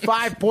at just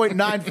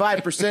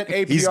 5.95%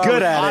 APR. He's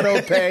good at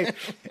auto pay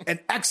and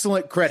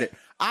excellent credit.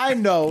 I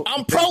know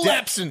I'm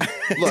prolapsing.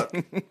 Look,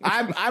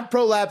 I'm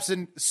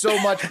prolapsing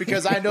so much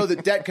because I know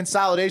that debt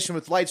consolidation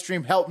with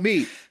Lightstream helped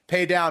me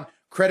pay down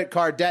credit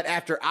card debt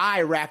after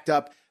I racked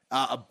up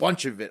a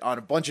bunch of it on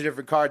a bunch of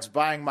different cards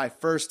buying my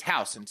first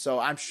house. And so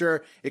I'm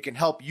sure it can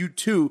help you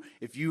too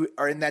if you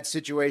are in that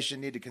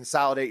situation, need to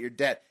consolidate your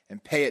debt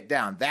and pay it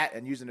down. That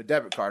and using a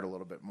debit card a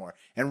little bit more.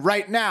 And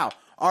right now,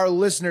 our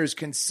listeners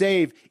can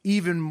save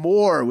even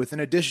more with an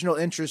additional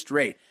interest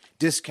rate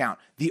discount.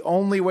 The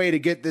only way to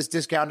get this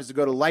discount is to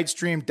go to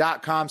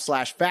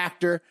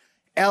lightstream.com/factor,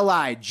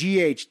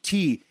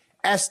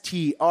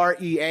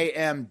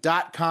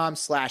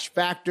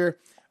 lightstream.com/factor.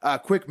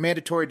 Quick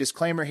mandatory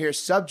disclaimer here,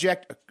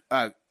 subject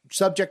to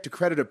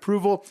credit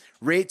approval.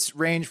 Rates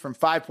range from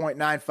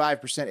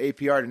 5.95%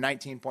 APR to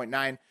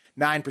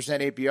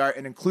 19.99% APR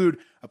and include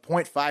a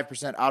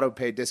 0.5% auto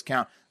pay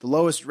discount. The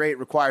lowest rate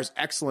requires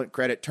excellent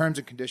credit. Terms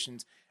and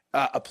conditions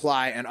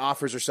apply, and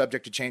offers are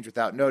subject to change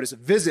without notice.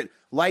 Visit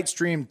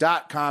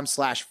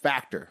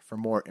lightstream.com/factor for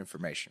more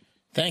information.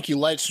 Thank you,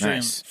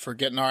 Lightstream, for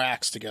getting our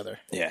acts together.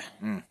 Yeah.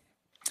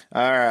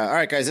 All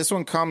right, guys. This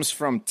one comes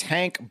from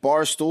Tank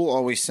Barstool,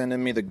 always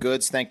sending me the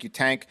goods. Thank you,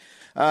 Tank.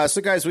 So,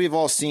 guys, we've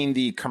all seen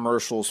the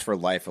commercials for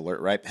Life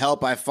Alert, right?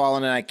 Help, I've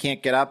fallen and I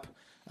can't get up.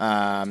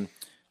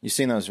 You've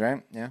seen those,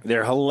 right? Yeah.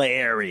 They're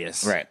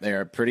hilarious. Right.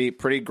 They're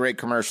pretty great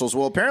commercials.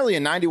 Well, apparently a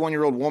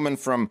 91-year-old woman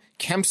from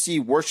Kempsey,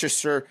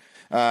 Worcestershire,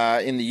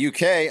 in the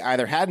UK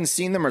either hadn't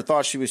seen them or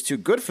thought she was too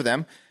good for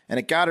them, and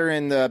it got her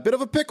in a bit of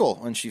a pickle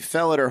when she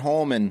fell at her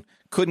home and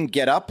couldn't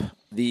get up.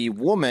 The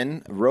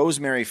woman,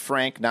 Rosemary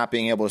Frank, not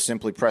being able to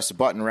simply press a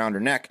button around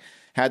her neck,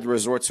 had to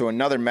resort to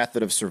another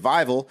method of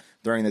survival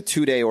during the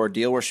 2-day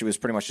ordeal where she was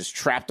pretty much just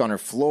trapped on her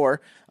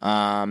floor.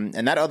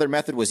 And that other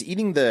method was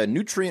eating the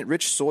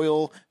nutrient-rich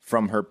soil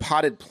from her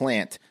potted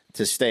plant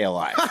to stay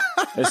alive.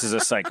 This is a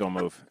psycho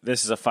move.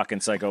 This is a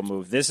fucking psycho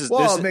move.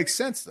 It makes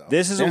sense, though.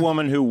 This is a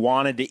woman who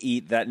wanted to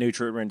eat that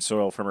nutrient-rich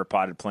soil from her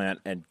potted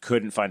plant and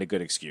couldn't find a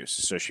good excuse.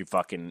 So she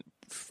fucking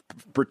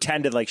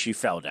pretended like she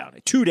fell down.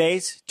 2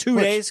 days? 2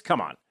 days? Come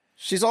on.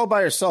 She's all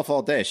by herself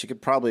all day. She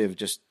could probably have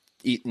just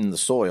eaten the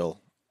soil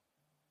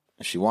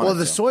if she wanted to. Well,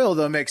 the soil,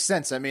 though, makes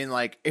sense. I mean,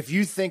 like, if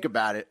you think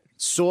about it,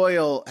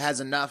 soil has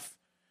enough.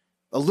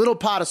 A little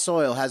pot of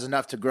soil has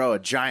enough to grow a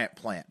giant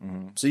plant.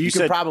 Mm-hmm. So you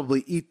could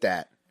probably eat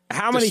that.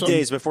 How many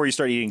days before you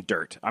start eating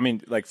dirt? I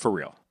mean, like, for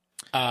real.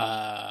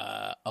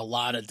 A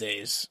lot of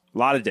days. A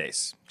lot of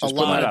days. Just a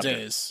lot of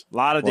days. A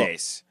lot of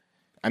days.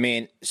 I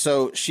mean,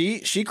 so she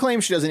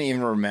claims she doesn't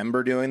even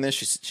remember doing this.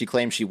 She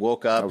claims she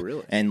woke up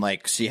and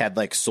like she had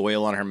like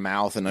soil on her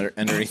mouth and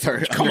underneath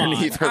her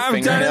fingernails.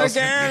 I've done it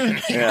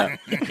again.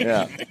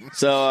 Yeah.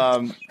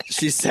 So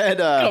she said,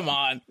 "Come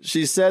on."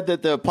 She said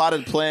that the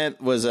potted plant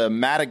was a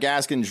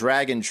Madagascan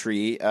dragon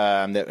tree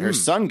that her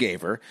son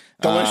gave her.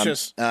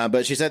 Delicious.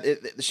 But she said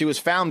she was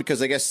found because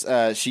I guess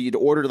she'd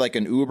ordered like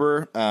an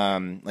Uber,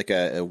 like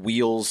a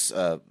Wheels,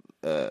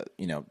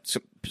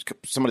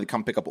 somebody to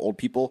come pick up old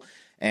people.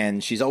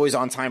 And she's always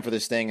on time for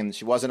this thing, and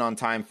she wasn't on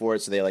time for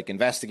it, so they like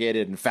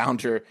investigated and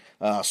found her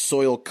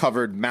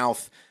soil-covered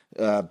mouth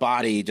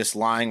body just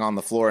lying on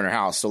the floor in her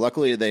house. So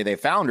luckily they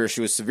found her.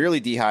 She was severely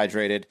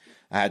dehydrated,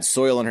 had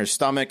soil in her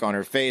stomach, on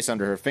her face,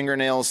 under her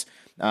fingernails,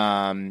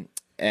 but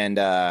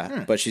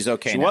she's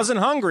okay. She now. Wasn't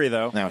hungry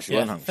though. No, she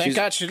wasn't hungry. Thank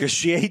God because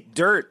she ate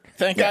dirt.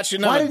 Thank God she's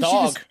not a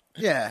dog.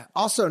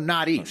 Also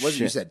not eat. What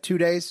you said? 2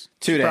 days?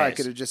 2 days. Probably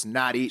could have just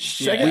not eat.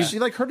 She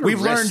like hurt her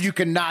We've wrist. learned you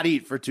can not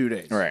eat for 2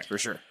 days. Right, for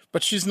sure.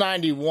 But she's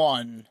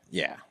 91.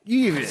 Yeah.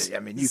 You can.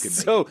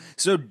 So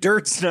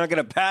dirt's not going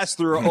to pass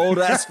through her old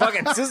ass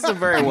fucking system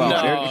very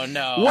well.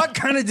 No. What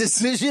kind of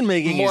decision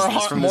making is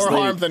this from this more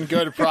lady? harm than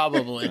good,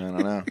 probably. I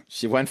don't know.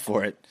 She went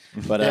for it,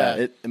 but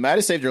it might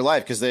have saved her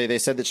life because they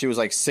said that she was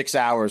like 6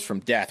 hours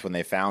from death when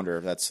they found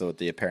her. That's what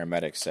the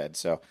paramedics said.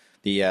 So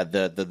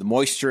the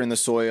moisture in the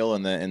soil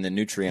and the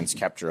nutrients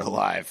kept her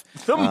alive.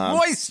 The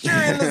moisture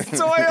in the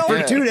soil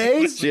for 2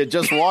 days. She had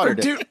just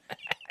watered it.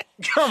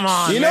 Come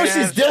on, you know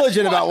she's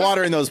diligent about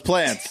watering those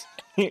plants.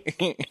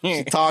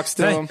 She talks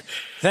to them.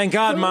 Thank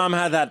God, Mom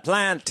had that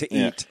plant to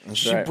eat.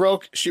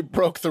 She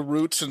broke the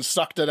roots and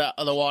sucked it out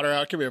of the water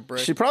out. Give me a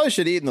break. She probably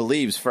should have eaten the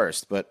leaves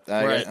first, but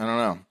I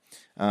don't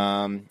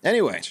know.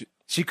 Anyway,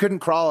 she couldn't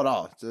crawl at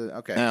all.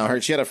 Okay. No,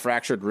 she had a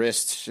fractured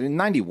wrist. She's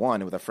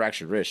 91 with a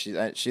fractured wrist. She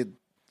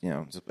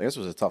I guess it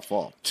was a tough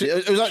fall. She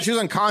was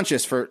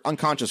unconscious for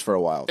a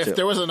while. If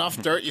there was enough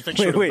dirt, you think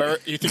she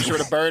would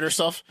have buried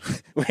herself?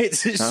 Wait,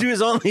 so she was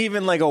only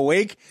even like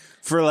awake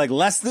for like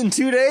less than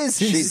 2 days?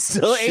 She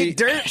still ate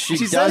dirt? She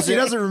says she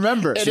doesn't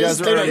remember. She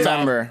doesn't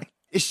remember.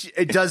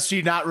 Does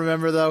she not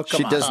remember though?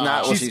 She does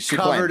not. She's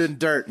covered in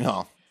dirt.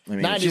 No. I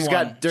mean, 91. she's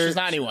got dirt. She's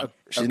 91.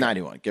 she's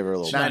 91. Give her a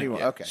little 91,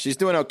 Yeah. okay. She's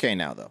doing okay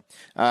now, though.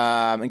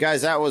 And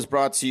guys, that was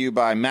brought to you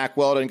by Mack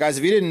Weldon. Guys,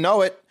 if you didn't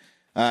know it,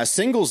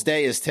 Singles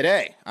Day is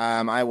today.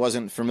 I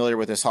wasn't familiar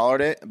with this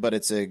holiday, but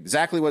it's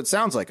exactly what it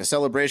sounds like, a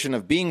celebration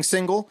of being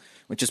single,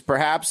 which is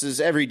perhaps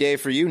every day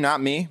for you,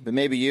 not me, but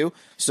maybe you.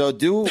 So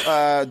do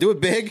it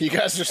big. You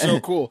guys are so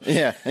cool.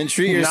 Yeah, and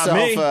treat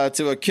yourself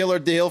to a killer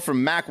deal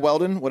from Mack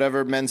Weldon.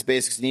 Whatever men's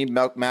basics need,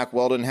 Mack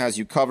Weldon has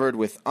you covered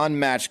with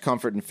unmatched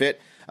comfort and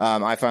fit.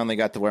 I finally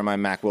got to wear my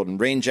Mack Weldon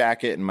rain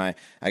jacket, and I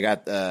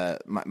got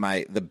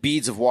the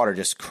beads of water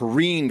just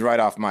careened right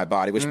off my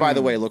body, which, by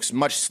the way, looks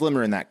much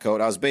slimmer in that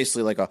coat. I was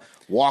basically like a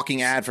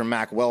walking ad for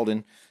Mack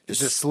Weldon.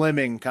 It's a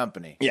slimming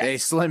company. Yeah. They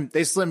slim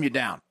you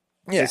down.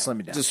 Yeah, They slim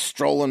you down. just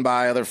strolling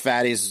by other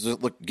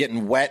fatties,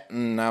 getting wet,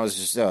 and that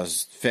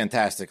was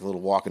fantastic. A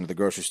little walk into the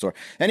grocery store.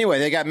 Anyway,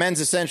 they got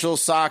men's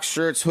essentials, socks,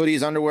 shirts,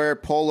 hoodies, underwear,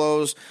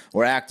 polos,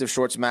 or active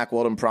shorts. Mack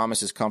Weldon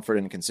promises comfort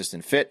and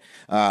consistent fit.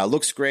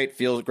 Looks great,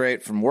 feels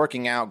great from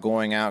working out,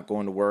 going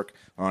to work,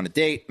 or on a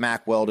date.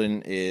 Mack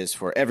Weldon is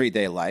for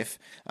everyday life.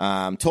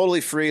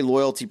 Totally free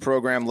loyalty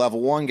program. Level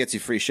 1 gets you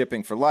free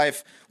shipping for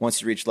life.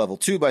 Once you reach level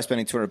 2 by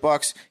spending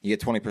 $200, you get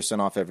 20%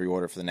 off every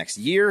order for the next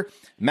year.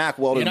 Mack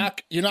Weldon.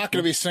 You're not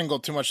going to be single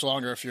too much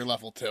longer if you're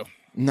level 2.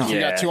 No. You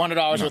got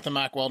 $200 worth of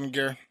Mack Weldon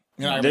gear.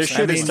 Their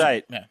shit is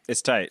tight. Yeah.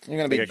 It's tight. You're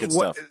going to be good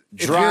stuff.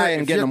 dry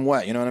and getting them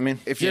wet. You know what I mean?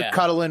 If you're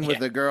cuddling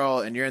with a girl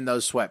and you're in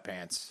those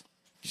sweatpants,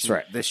 That's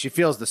right. she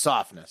feels the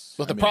softness.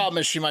 But the problem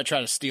is she might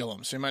try to steal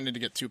them, so you might need to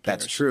get 2 pairs.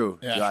 That's true.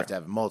 Yeah. You'll have to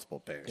have multiple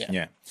pairs.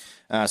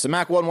 Yeah. So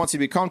Mack Weldon wants you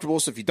to be comfortable.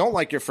 So if you don't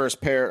like your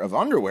first pair of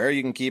underwear,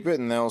 you can keep it,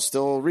 and they'll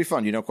still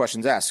refund you. No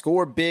questions asked.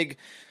 Score big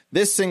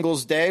this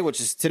Singles Day,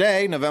 which is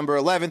today, November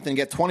 11th, and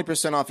get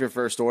 20% off your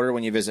first order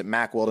when you visit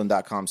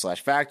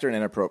MackWeldon.com/factor and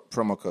enter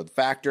promo code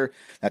FACTOR.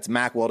 That's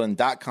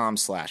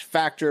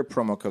MackWeldon.com/factor,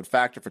 promo code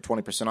FACTOR for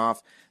 20%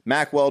 off.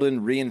 Mack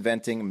Weldon,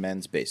 reinventing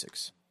men's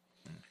basics.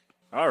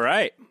 All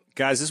right.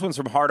 Guys, this one's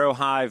from Hardo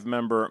Hive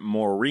member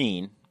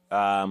Maureen.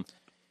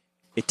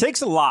 It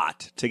takes a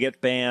lot to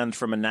get banned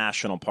from a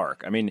national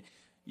park. I mean,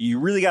 you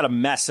really got to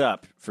mess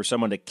up for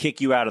someone to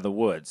kick you out of the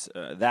woods.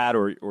 That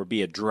or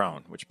be a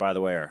drone, which, by the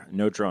way,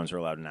 no drones are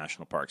allowed in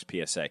national parks,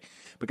 PSA.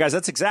 But, guys,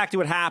 that's exactly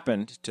what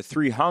happened to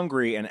 3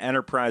 hungry and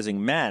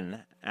enterprising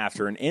men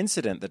after an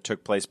incident that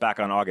took place back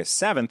on August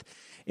 7th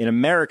in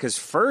America's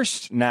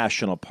first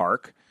national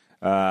park,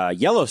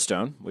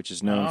 Yellowstone, which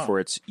is known for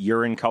its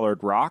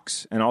urine-colored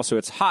rocks and also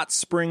its hot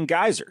spring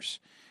geysers.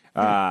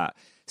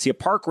 See, a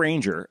park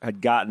ranger had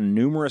gotten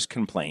numerous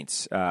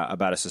complaints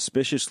about a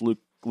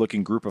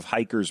suspicious-looking group of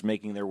hikers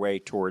making their way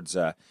towards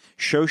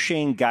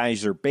Shoshane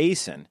Geyser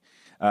Basin,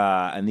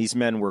 and these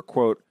men were,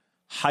 quote,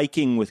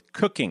 hiking with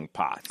cooking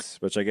pots,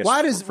 which I guess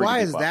Why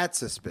is that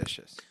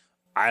suspicious?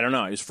 I don't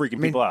know. It was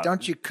freaking people out.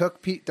 Don't you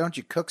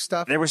cook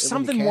stuff? There was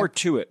something more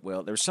to it,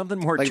 Will. There was something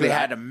more Like to they it.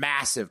 had a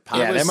massive pot.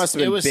 Yeah, they must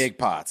have it been was- big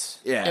pots.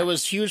 Yeah. It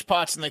was huge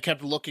pots, and they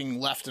kept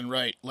looking left and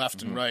right,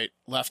 left and right,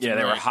 left Yeah, and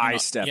they right. were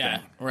high-stepping. Yeah,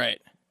 right.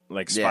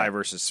 Like spy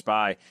versus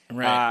spy.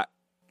 Right.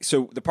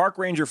 So the park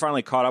ranger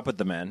finally caught up with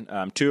the men.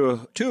 Two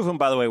of whom,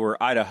 by the way, were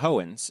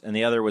Idahoans, and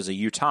the other was a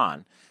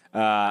Utahn.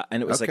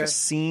 And it was like a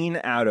scene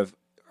out of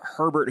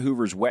Herbert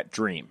Hoover's Wet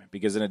Dream,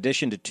 because in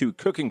addition to 2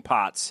 cooking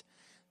pots,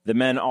 the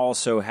men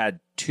also had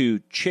 2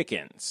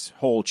 chickens,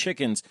 whole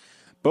chickens,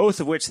 both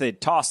of which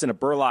they'd tossed in a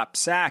burlap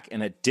sack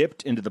and had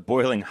dipped into the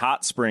boiling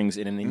hot springs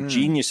in an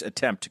ingenious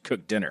attempt to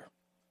cook dinner.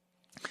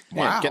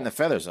 Yeah, getting the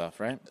feathers off,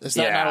 right? Is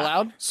that not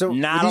allowed? So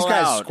Not were these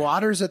guys allowed.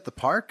 squatters at the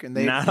park, and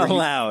they Not were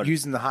allowed.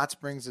 using the hot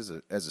springs as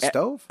a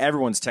stove?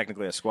 Everyone's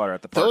technically a squatter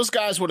at the park. Those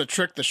guys would have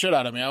tricked the shit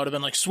out of me. I would have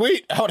been like,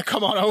 sweet, I would have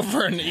come on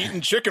over and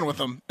eaten chicken with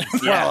them.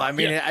 Well, I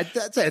mean,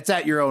 it's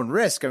at your own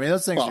risk. I mean,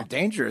 those things are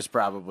dangerous,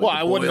 probably. Well, the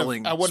I wouldn't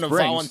boiling have springs.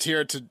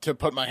 volunteered to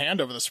put my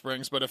hand over the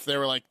springs, but if they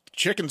were like,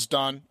 chicken's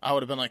done, I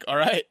would have been like, all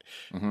right.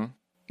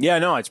 Yeah,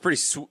 no, it's pretty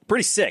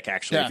sick,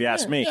 actually, Yeah. if you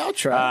ask me. Yeah, I'll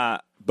try.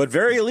 But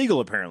very illegal,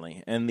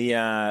 apparently. And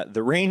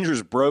the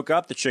Rangers broke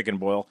up the chicken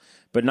boil,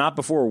 but not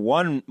before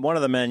one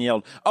of the men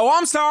yelled, "Oh,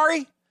 I'm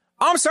sorry.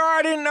 I'm sorry,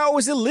 I didn't know it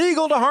was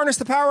illegal to harness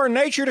the power of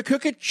nature to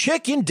cook a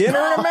chicken dinner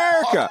in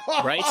America."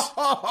 Right?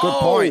 Good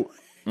point.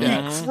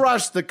 He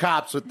crushed the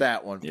cops with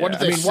that one. What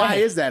did they say? Why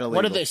is that illegal?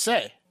 What did they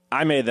say?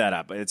 I made that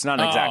up. It's not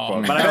an exact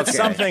quote, but I heard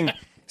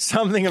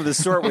something of the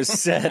sort was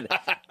said.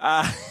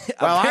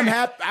 Well, I'm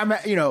happy.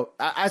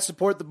 I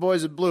support the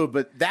boys in blue,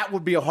 but that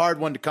would be a hard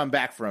one to come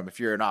back from if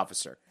you're an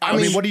officer. I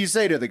mean, what do you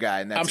say to the guy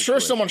in that I'm sure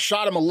situation? someone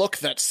shot him a look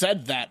that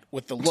said that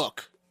with the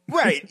look.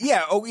 Right?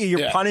 Yeah. Oh,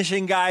 you're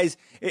punishing guys.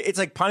 It's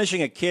like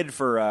punishing a kid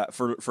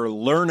for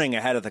learning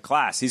ahead of the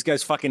class. These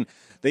guys fucking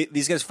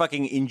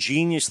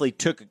ingeniously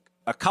took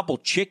a couple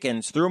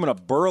chickens, threw them in a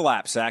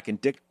burlap sack, and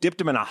dipped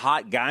them in a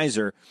hot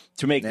geyser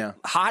to make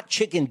hot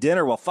chicken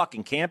dinner while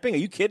fucking camping. Are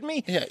you kidding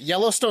me? Yeah,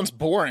 Yellowstone's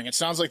boring. It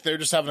sounds like they're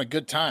just having a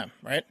good time,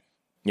 right?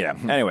 Yeah.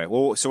 Anyway,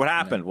 well, so what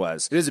happened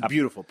was It is a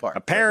beautiful park.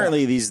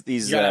 apparently these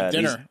You gotta have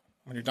dinner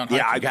when you're done hiking.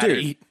 Yeah, You gotta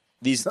dude. eat.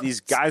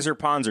 These geyser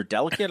ponds are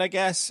delicate, I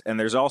guess, and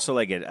there's also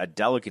like a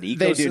delicate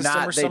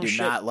ecosystem. They do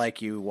not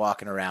like you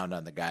walking around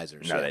on the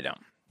geysers. No, they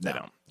don't. They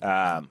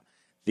don't.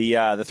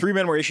 The three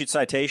men were issued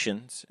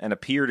citations and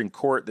appeared in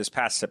court this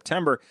past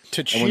September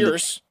to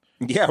cheers.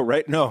 Yeah,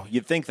 right. No,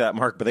 you'd think that,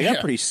 Mark, but they got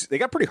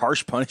pretty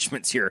harsh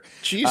punishments here.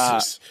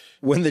 Jesus.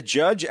 When the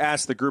judge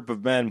asked the group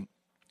of men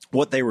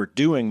what they were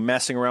doing,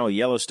 messing around with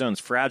Yellowstone's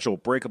fragile,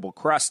 breakable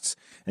crusts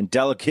and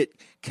delicate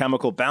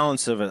chemical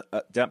balances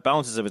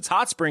of its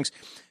hot springs,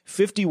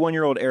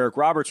 51-year-old Eric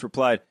Roberts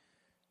replied,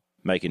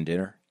 "Making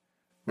dinner.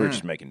 We're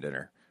just making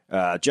dinner."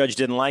 Judge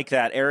didn't like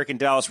that. Eric and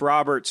Dallas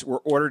Roberts were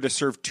ordered to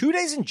serve 2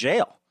 days in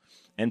jail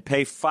and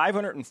pay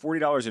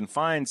 $540 in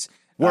fines.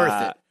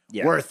 Worth it.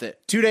 Yeah. Worth it.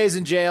 2 days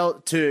in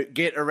jail to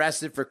get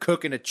arrested for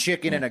cooking a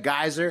chicken in a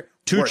geyser.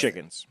 Two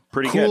chickens.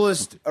 Pretty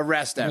Coolest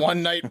arrest ever.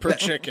 1 night per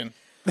chicken.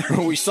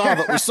 we saw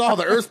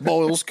the earth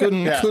boils.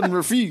 Couldn't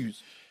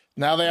refuse.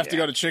 Now they have to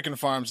go to chicken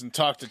farms and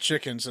talk to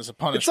chickens as a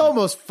punishment. It's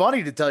almost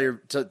funny to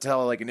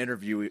tell like an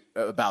interview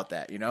about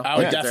that, you know? I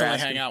would definitely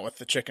hang out with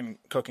the chicken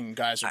cooking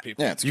geyser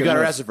people. Yeah, you got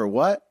arrested for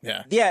what?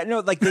 Yeah.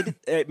 No, like they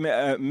did,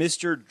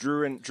 Mr.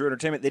 Drew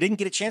Entertainment, they didn't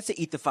get a chance to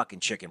eat the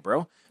fucking chicken,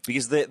 bro,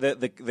 because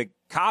the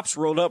cops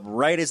rolled up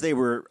right as they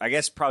were, I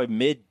guess, probably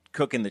mid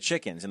cooking the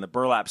chickens in the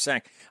burlap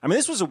sack. I mean,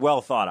 this was a well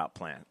thought out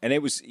plan, and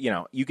it was,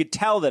 you could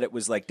tell that it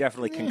was like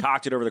definitely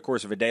concocted over the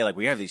course of a day. Like,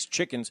 we have these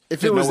chickens.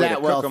 If it was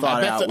that well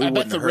thought out, I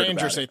bet the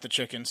Rangers ate the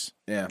chickens.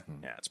 Yeah,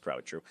 that's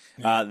probably true.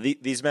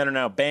 These men are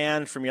now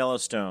banned from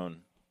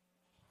Yellowstone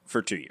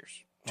for 2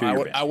 years.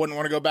 I wouldn't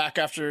want to go back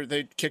after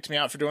they kicked me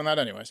out for doing that,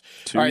 anyways.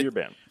 2-year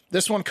ban.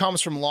 This one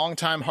comes from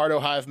longtime Hardo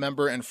Hive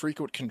member and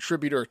frequent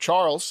contributor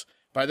Charles.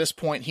 By this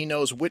point, he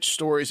knows which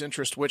stories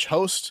interest which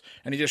hosts,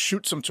 and he just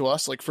shoots them to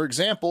us. Like, for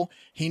example,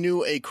 he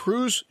knew a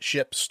cruise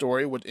ship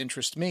story would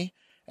interest me,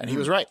 and he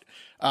was right.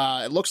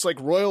 It looks like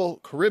Royal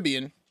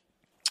Caribbean,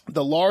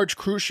 the large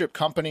cruise ship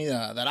company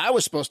that I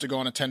was supposed to go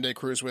on a 10-day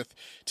cruise with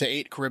to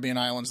 8 Caribbean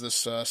islands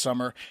this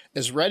summer,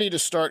 is ready to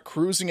start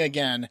cruising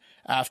again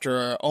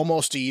after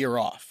almost a year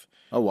off.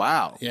 Oh,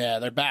 wow. Yeah,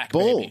 they're back,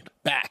 Bold. baby.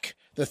 Back.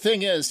 The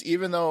thing is,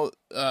 even though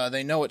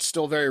they know it's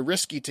still very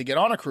risky to get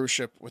on a cruise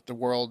ship with the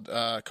world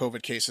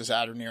COVID cases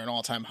at or near an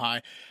all-time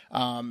high,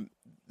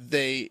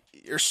 they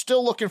are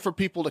still looking for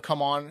people to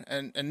come on.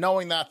 And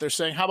knowing that, they're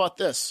saying, how about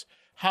this?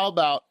 How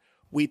about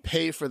we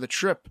pay for the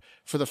trip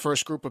for the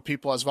first group of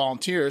people as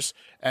volunteers,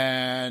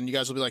 and you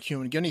guys will be like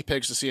human guinea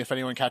pigs to see if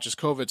anyone catches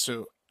COVID.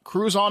 So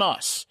cruise on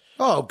us.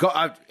 Oh,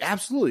 God,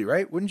 absolutely,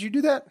 right? Wouldn't you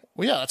do that?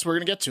 Well, yeah, that's what we're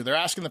going to get to. They're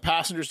asking the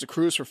passengers to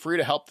cruise for free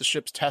to help the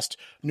ships test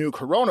new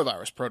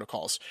coronavirus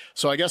protocols.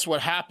 So I guess what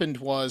happened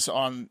was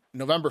on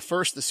November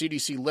 1st, the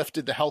CDC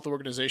lifted the health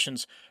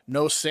organization's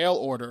no sail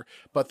order,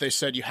 but they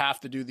said you have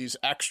to do these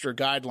extra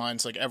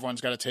guidelines, like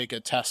everyone's got to take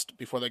a test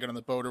before they get on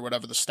the boat or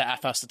whatever. The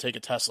staff has to take a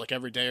test like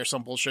every day or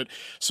some bullshit.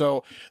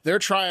 So they're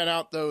trying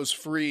out those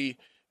free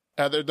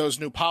those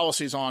new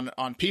policies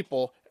on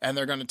people, and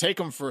they're going to take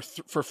them for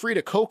free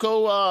to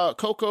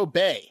Coco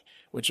Bay,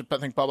 which I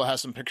think Bubba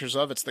has some pictures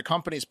of. It's the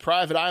company's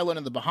private island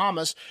in the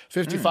Bahamas,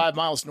 55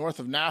 miles north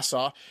of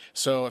Nassau.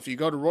 So if you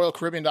go to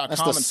RoyalCaribbean.com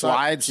that's the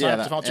slides, so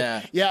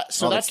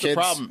that's the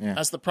problem. Yeah.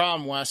 That's the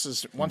problem, Wes,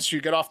 is once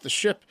you get off the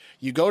ship,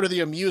 you go to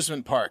the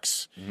amusement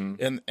parks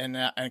in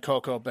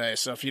Coco Bay.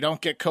 So if you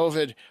don't get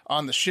COVID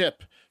on the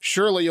ship,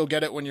 surely you'll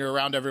get it when you're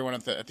around everyone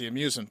at the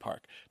amusement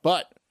park.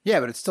 But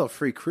it's still a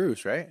free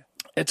cruise, right?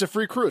 It's a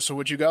free cruise. So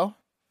would you go?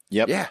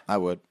 Yep. Yeah. I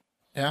would.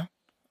 Yeah.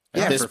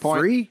 Yeah, At this for point,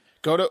 free?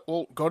 Go to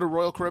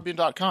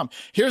RoyalCaribbean.com.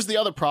 Here's the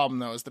other problem,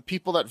 though, is the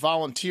people that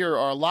volunteer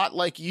are a lot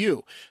like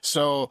you.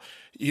 So,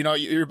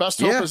 your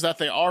best hope is that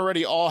they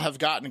already all have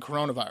gotten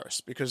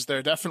coronavirus, because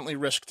they're definitely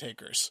risk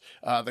takers,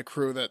 the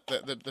crew,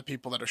 the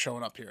people that are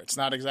showing up here. It's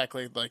not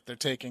exactly like they're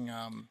taking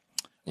a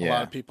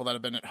lot of people that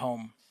have been at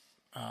home.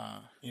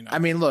 I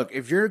mean, look,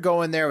 if you're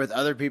going there with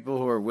other people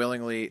who are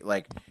willingly,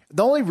 like,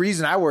 the only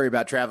reason I worry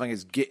about traveling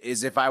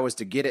is if I was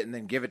to get it and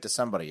then give it to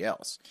somebody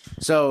else.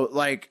 So,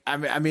 like,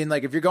 I mean,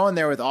 like, if you're going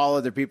there with all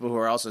other people who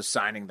are also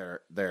signing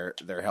their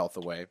health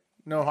away,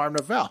 no harm,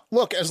 no foul.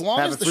 Look, as long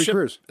as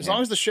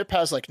long as the ship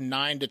has like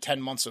 9 to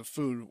 10 months of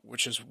food,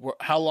 which is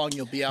how long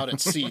you'll be out at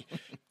sea.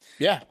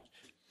 Yeah.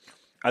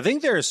 I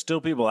think there are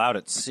still people out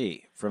at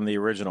sea from the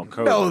original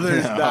COVID. No,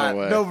 there's not.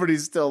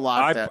 Nobody's still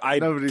locked out. I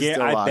bet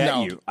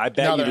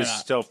you just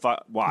still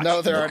watch.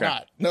 No, there are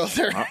not. No,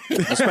 there.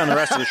 I'll spend the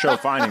rest of the show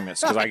finding this,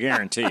 because I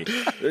guarantee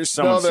there's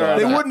someone.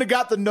 They wouldn't have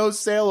got the no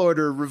sail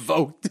order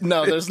revoked.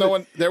 No, there's no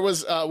one. There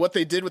was what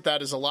they did with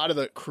that is a lot of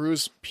the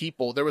cruise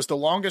people. There was the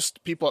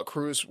longest people at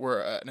cruise were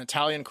an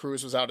Italian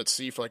cruise was out at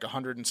sea for like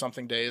 100 and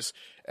something days,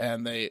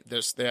 and they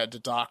had to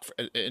dock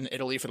in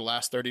Italy for the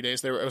last 30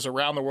 days. It was a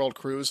round the world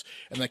cruise,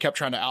 and they kept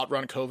trying to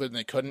outrun COVID, and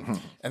they couldn't.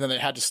 And then they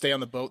had to stay on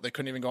the boat. They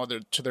couldn't even go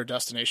to their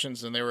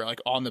destinations, and they were like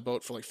on the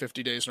boat for like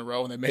 50 days in a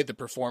row. And they made the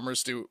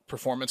performers do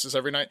performances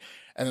every night,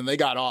 and then they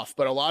got off.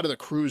 But a lot of the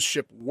cruise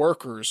ship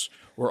workers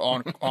were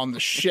on the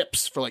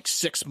ships for like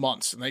 6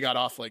 months, and they got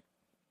off like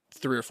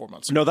 3 or 4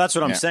 months ago. No, that's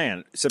what I'm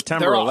saying.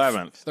 September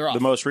 11th, the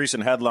most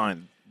recent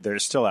headline. They're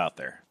still out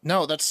there.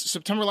 No, that's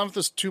September 11th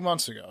is 2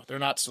 months ago. They're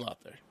not still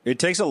out there. It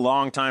takes a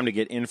long time to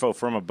get info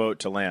from a boat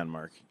to land,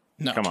 Mark.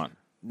 No. Come on.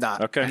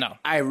 Not Okay. No.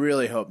 I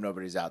really hope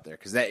nobody's out there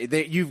because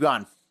you've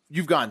gone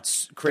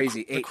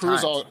crazy The eight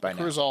crew's times by now.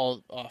 crew's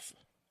all off.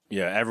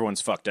 Yeah,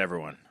 everyone's fucked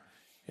everyone.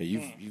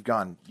 Yeah, you've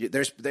gone.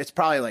 It's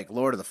probably like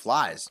Lord of the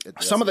Flies.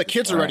 Some of the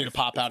kids are ready to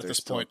pop out at There's this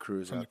still point.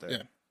 crews out there.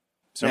 Yeah.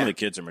 Some of the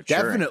kids are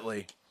maturing.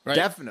 Definitely. Right.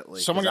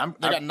 Definitely. Someone 'Cause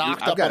they got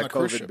knocked I've up got on a the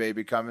cruise COVID ship.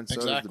 baby coming, so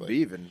Exactly. does the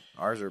Beeve, and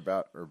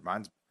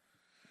mine's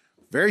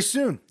very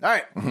soon. All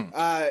right.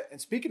 And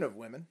speaking of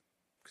women,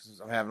 because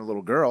I'm having a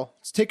little girl,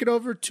 let's take it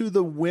over to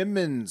the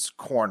women's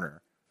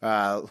corner.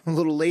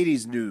 Little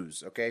ladies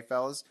news, okay,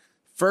 fellas?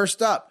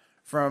 First up,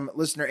 from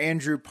listener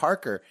Andrew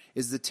Parker,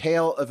 is the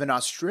tale of an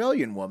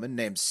Australian woman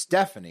named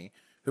Stephanie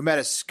who met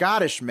a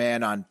Scottish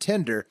man on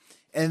Tinder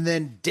and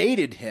then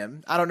dated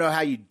him. I don't know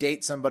how you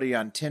date somebody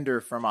on Tinder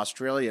from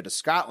Australia to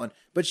Scotland,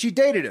 but she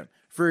dated him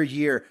for a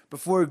year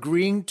before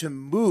agreeing to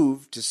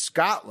move to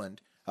Scotland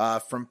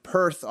from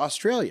Perth,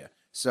 Australia.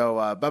 So,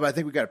 Bubba, I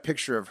think we got a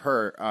picture of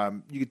her.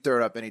 You can throw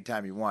it up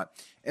anytime you want.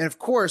 And, of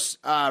course,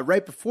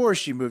 right before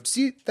she moved,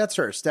 see, that's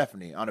her,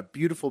 Stephanie, on a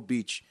beautiful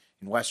beach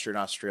in Western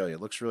Australia.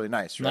 Looks really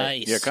nice, right?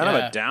 Nice. Yeah, kind of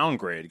a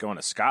downgrade going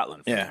to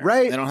Scotland. Yeah.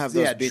 Right? They don't have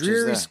those beaches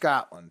dreary there.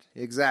 Scotland.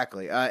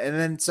 Exactly. And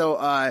then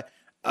so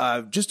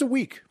just a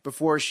week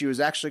before she was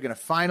actually going to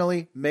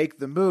finally make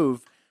the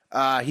move,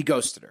 he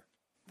ghosted her.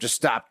 Just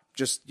stopped,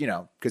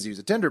 because he was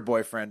a Tinder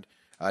boyfriend,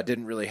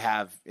 didn't really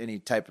have any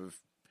type of,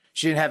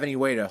 she didn't have any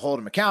way to hold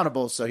him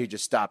accountable, so he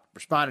just stopped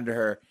responding to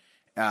her.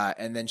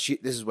 And then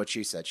this is what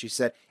she said. She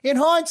said, in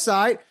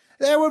hindsight,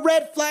 there were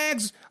red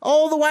flags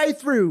all the way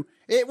through.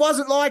 It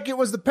wasn't like it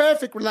was the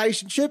perfect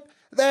relationship.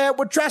 There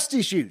were trust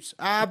issues,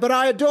 but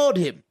I adored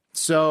him.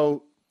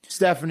 So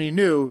Stephanie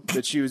knew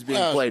that she was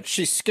being played.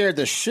 She scared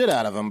the shit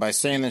out of him by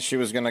saying that she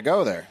was going to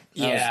go there.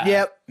 Yeah.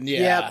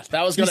 Yep.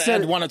 That was going He to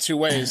said end one of two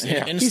ways.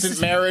 Instant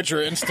marriage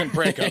or instant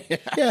breakup.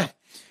 Yeah.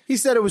 He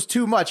said it was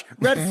too much.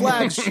 Red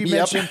flags, she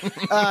mentioned,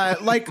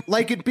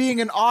 like it being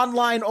an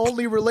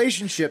online-only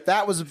relationship.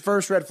 That was the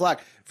first red flag.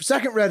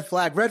 Second red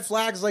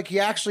flags like he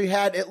actually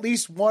had at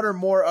least one or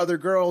more other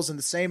girls in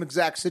the same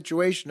exact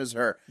situation as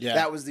her. Yeah.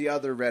 That was the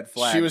other red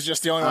flag. She was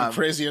just the only one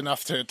crazy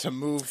enough to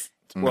move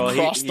Well,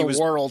 across the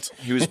world.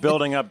 He was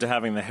building up to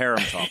having the harem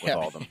talk with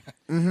all of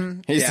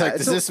them. He's Yeah, like,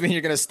 does this mean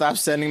you're going to stop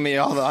sending me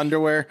all the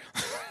underwear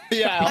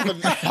Yeah,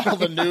 all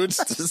the nudes.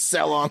 to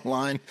sell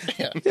online?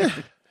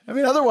 I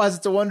mean, otherwise,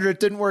 it's a wonder it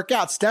didn't work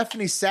out.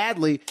 Stephanie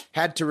sadly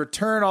had to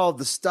return all of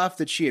the stuff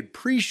that she had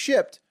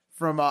pre-shipped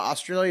from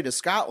Australia to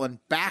Scotland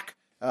back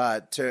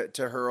to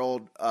her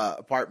old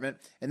apartment.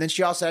 And then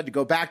she also had to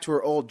go back to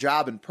her old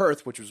job in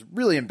Perth, which was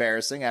really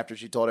embarrassing after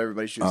she told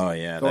everybody she was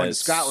going to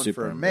Scotland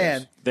for a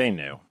man. They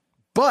knew.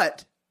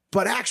 But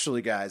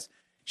actually, guys,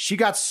 she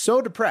got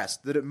so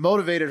depressed that it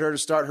motivated her to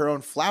start her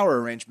own flower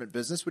arrangement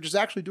business, which is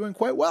actually doing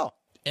quite well.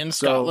 In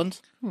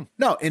Scotland?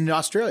 No, in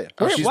Australia.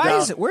 Where- She's why now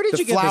is it- where did the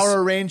you get this-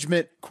 flower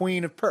arrangement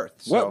queen of Perth?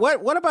 So,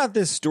 What about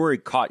this story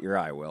caught your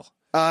eye, Will?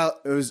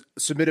 it was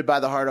submitted by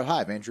the Heart of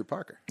Hive, Andrew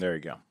Parker. There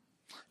you go.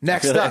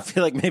 Next I up,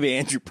 feel like maybe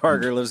Andrew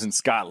Parker lives in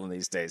Scotland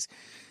these days.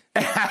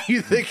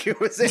 you think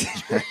it was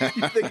Andrew?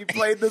 You think he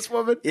played this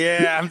woman?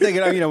 Yeah, I'm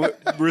thinking,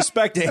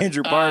 respect to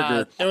Andrew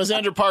Parker. It was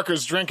Andrew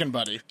Parker's drinking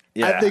buddy.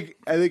 Yeah.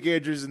 I think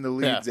Andrew's in the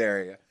Leeds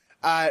area.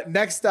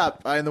 Next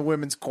up in the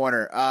women's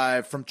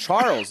corner, from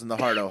Charles in the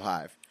Heart of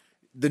Hive.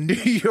 The New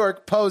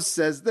York Post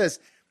says this: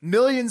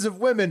 millions of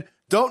women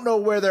don't know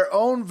where their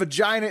own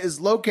vagina is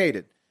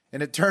located.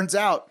 And it turns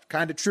out,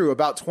 kind of true,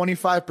 about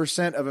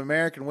 25% of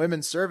American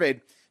women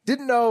surveyed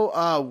didn't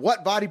know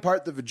what body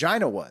part the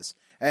vagina was.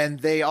 And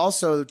they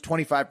also,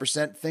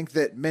 25%, think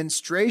that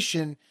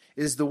menstruation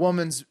is the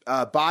woman's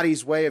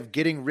body's way of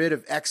getting rid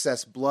of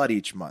excess blood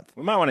each month.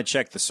 We might want to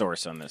check the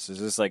source on this. Is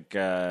this like...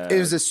 It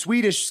was a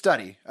Swedish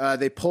study.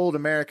 They polled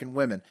American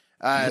women.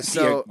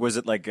 So was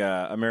it like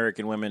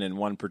American women in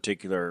one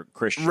particular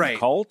Christian Right.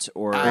 cult?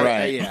 Or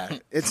yeah,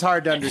 it's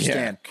hard to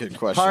understand. good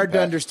question, Hard to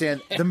Pat.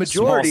 understand. The small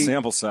majority,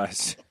 sample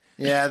size?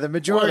 yeah, the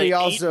majority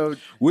also.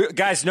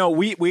 Guys, no,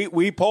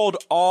 we polled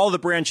all the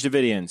Branch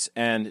Davidians,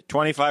 and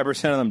 25%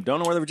 of them don't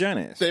know where the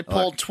vagina is. They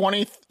pulled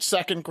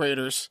 22nd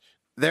graders.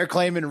 They're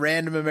claiming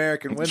random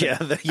American women.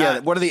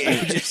 What are the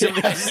ages of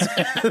this?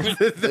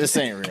 This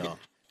ain't real.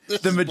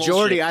 The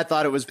majority, I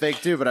thought it was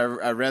fake too, but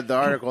I read the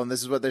article, and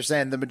this is what they're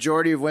saying. The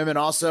majority of women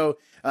also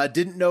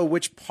didn't know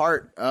which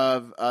part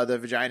of the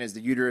vagina is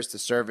the uterus, the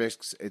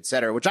cervix,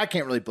 etc., which I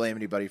can't really blame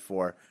anybody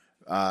for.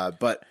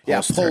 But yeah,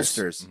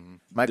 polsters.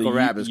 Michael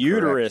Rabb is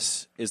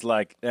uterus is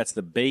like, that's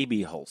the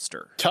baby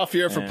holster. Tough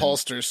year for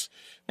pollsters.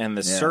 And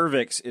the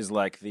cervix is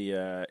like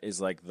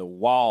the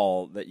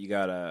wall that you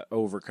gotta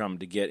overcome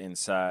to get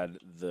inside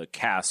the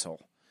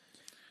castle.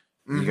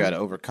 You got to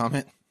overcome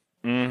it.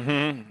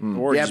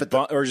 Or,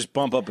 or just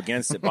bump up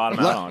against it, bottom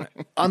out on it.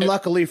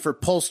 Unluckily for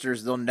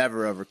pollsters, they'll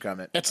never overcome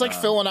it. It's like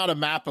filling out a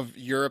map of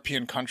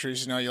European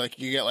countries.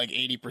 You get like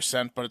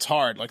 80%, but it's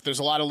hard. Like there's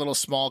a lot of little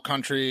small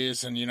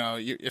countries, and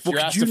if you're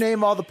asked, could you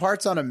name all the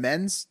parts on a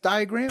men's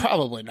diagram?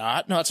 Probably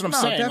not. No, that's what I'm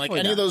saying. Like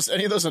any of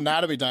those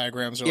anatomy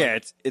diagrams.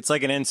 It's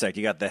like an insect.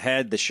 You got the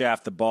head, the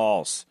shaft, the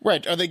balls.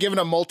 Right? Are they giving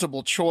a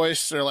multiple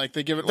choice, or like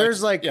they give it?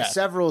 There's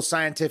several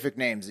scientific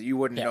names that you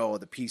wouldn't know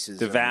the pieces.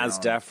 The vas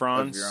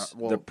deferens,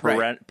 the Perellium.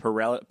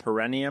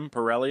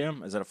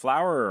 Is that a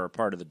flower or a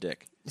part of the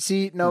dick?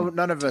 See,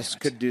 none of us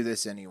could do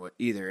this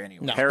either.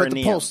 No. But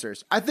the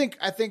pollsters. I think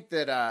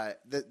that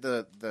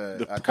the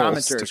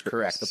commenter is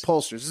correct. The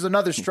pollsters. This is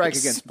another strike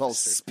against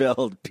pollsters.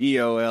 Spelled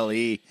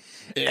P-O-L-E.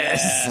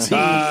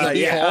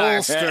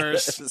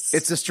 Pollsters.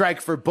 It's a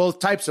strike for both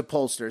types of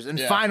pollsters. And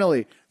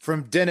finally,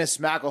 from Dennis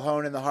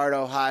McElhone in the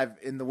Hardo Hive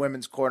in the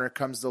women's corner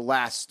comes the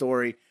last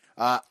story.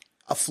 A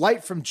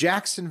flight from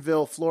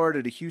Jacksonville,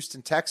 Florida to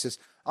Houston, Texas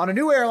on a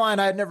new airline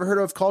I had never heard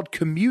of called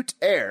Commute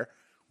Air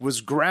was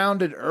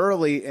grounded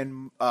early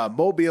in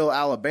Mobile,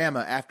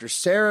 Alabama after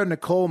Sarah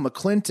Nicole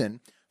McClinton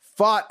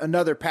fought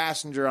another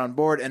passenger on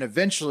board and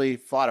eventually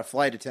fought a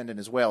flight attendant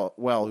as well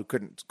who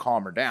couldn't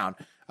calm her down.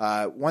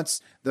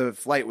 Once the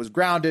flight was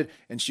grounded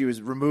and she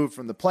was removed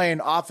from the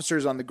plane,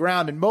 officers on the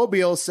ground in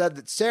Mobile said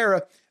that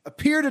Sarah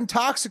appeared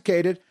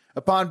intoxicated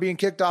upon being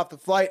kicked off the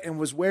flight and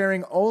was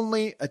wearing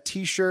only a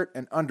T-shirt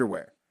and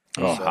underwear.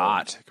 Oh, so,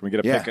 hot! Can we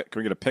get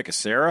a pic of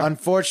Sarah?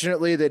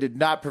 Unfortunately, they did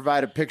not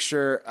provide a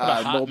picture.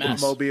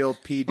 Mobile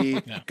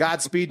PD.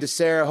 Godspeed to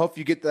Sarah. Hope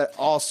you get that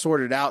all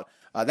sorted out.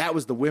 That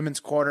was the women's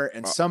corner,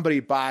 and somebody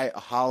buy a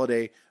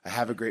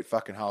have a great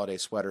fucking holiday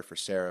sweater for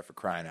Sarah, for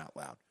crying out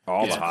loud.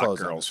 All the hot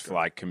girls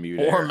fly Commute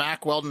Air. Or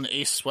Mack Weldon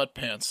Ace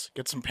sweatpants.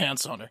 Get some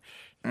pants on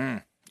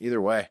her.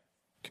 Either way,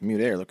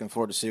 Commute Air. Looking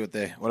forward to see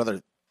what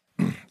other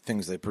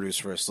things they produce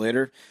for us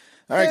later.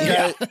 All right,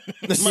 guys.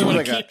 This seems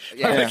like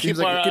keep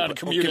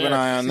an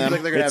eye on them.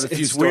 Like they're gonna have a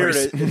few it's weird.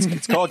 stories.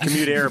 It's called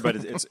Commute Air, but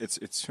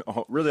it's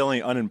really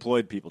only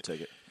unemployed people take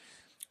it.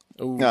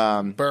 Ooh,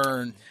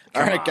 burn.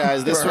 All right,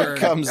 guys. This one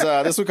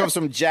comes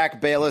from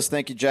Jack Bayless.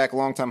 Thank you, Jack,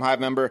 longtime Hive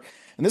member.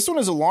 And this one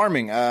is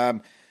alarming.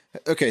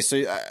 Okay,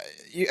 so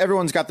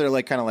everyone's got their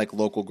kind of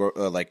local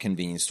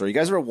convenience store. You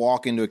guys ever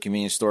walk into a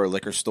convenience store or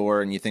liquor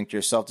store and you think to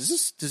yourself,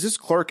 does this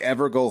clerk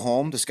ever go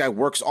home? This guy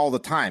works all the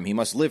time. He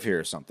must live here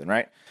or something,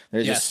 right?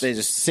 They just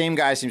same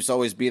guy seems to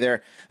always be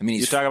there. I mean,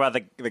 you talk about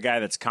the guy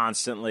that's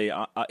constantly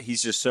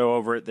he's just so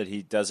over it that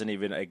he doesn't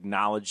even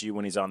acknowledge you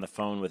when he's on the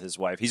phone with his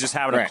wife. He's just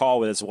having a call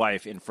with his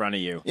wife in front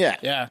of you.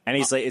 Yeah. And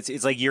he's like,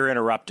 it's like you're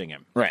interrupting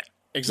him. Right.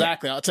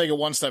 Exactly. I'll take it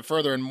one step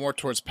further and more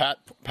towards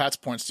Pat's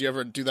points. Do you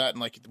ever do that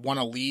and want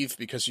to leave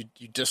because you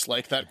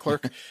dislike that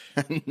clerk?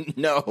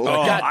 No.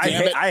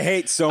 I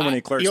hate so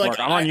many clerks. Mark.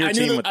 I'm on your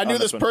team. I knew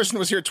this person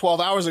was here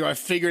 12 hours ago. I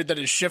figured that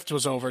his shift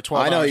was over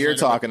 12 hours I know ago. you're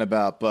talking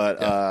about,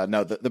 but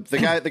no,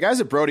 the guys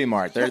at Brody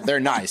Mart,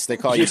 they're nice. They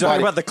call you. You're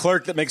talking about the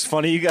clerk that makes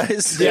fun of you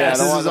guys? Yeah, this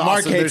is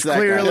Mark hates that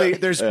guy.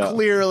 There's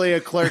clearly a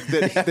clerk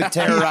that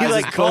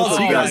terrorizes calls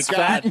you guys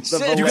fat.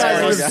 You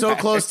guys live so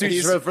close to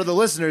each other. For the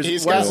listeners,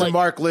 Wes and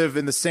Mark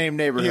live in the same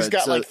neighborhood. He's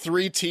got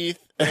 3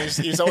 teeth. And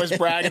he's always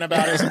bragging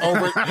about his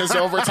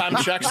overtime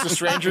checks to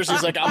strangers.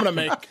 He's like, I'm going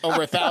to make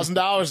over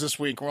 $1,000 this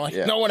week. We're like,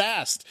 no one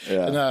asked.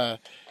 Yeah.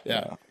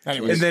 And,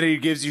 anyways. And then he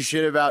gives you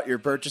shit about your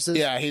purchases?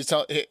 Yeah,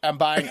 I'm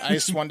buying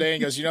ice one day,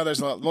 and he goes,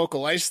 there's a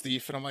local ice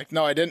thief. And I'm like,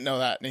 no, I didn't know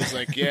that. And he's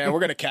like, yeah, we're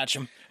going to catch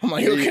him. I'm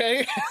like,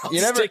 okay.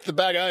 I'll take the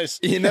bag of ice.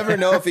 You never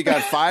know if he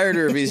got fired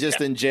or if he's just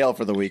in jail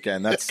for the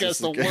weekend. That's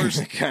the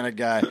worst kind of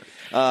guy.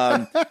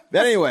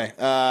 But anyway,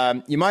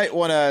 you might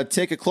want to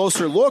take a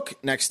closer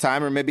look next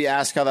time or maybe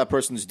ask how that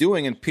person's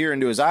doing and peer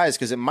into his eyes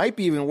because it might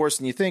be even worse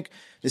than you think.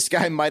 This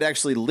guy might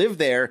actually live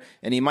there,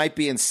 and he might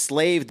be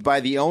enslaved by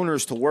the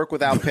owners to work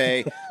without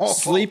pay,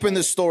 sleep in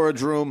the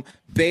storage room,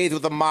 bathe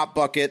with a mop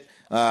bucket,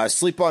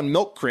 sleep on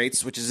milk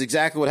crates, which is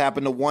exactly what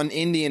happened to one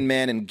Indian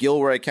man in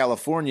Gilroy,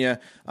 California,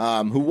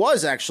 who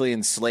was actually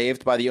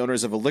enslaved by the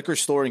owners of a liquor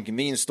store and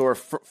convenience store,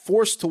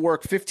 forced to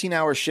work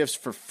 15-hour shifts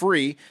for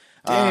free.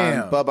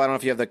 Damn. Bub, I don't know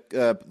if you have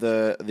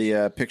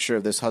the picture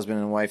of this husband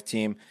and wife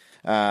team.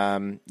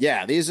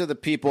 These are the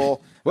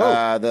people.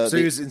 So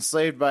he was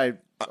enslaved by...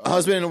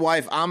 Husband and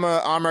wife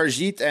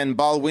Amarjit and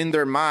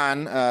Balwinder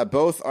Man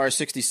both are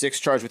 66,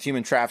 charged with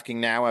human trafficking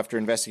now after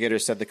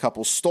investigators said the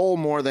couple stole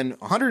more than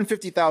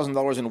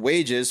 $150,000 in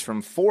wages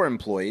from 4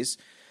 employees.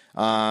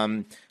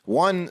 One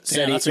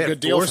said that's a good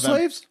deal for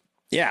slaves? them.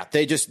 Yeah,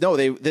 they just no.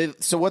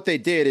 So what they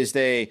did is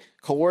they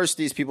coerced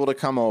these people to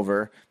come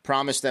over,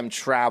 promised them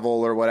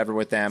travel or whatever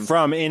with them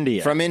from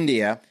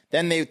India.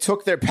 Then they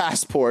took their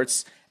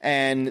passports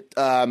and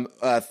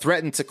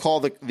threatened to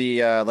call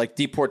the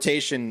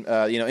deportation,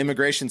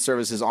 immigration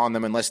services on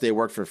them unless they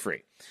worked for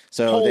free.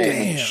 So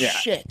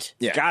shit.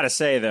 Yeah. Gotta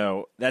say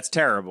though, that's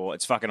terrible.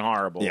 It's fucking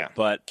horrible. Yeah.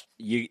 But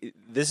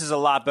this is a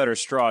lot better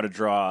straw to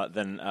draw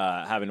than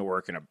having to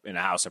work in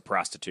a house of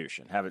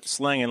prostitution. Having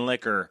slinging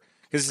liquor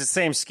Because it's the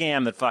same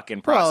scam that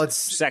fucking Well, it's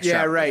sex yeah,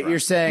 traffickers right. run. You're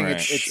saying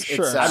Right. it's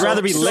I'd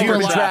rather be human liver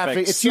trafficking.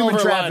 trafficked. It's human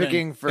Silver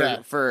trafficking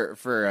lining.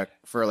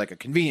 for like a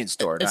convenience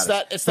store. It's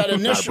not that not a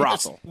initial.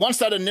 brothel. Once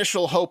that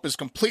initial hope is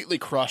completely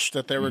crushed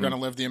that they were going to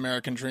live the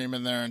American dream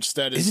and they're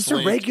instead Is this a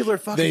enslaved, regular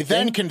fucking They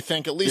then thing? can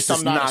think at least This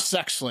I'm is not a not-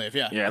 sex slave.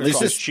 Yeah, Yeah, at Good least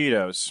call. it's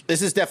Cheetos.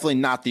 This is definitely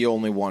not the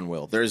only one,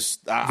 Will. There's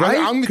Right?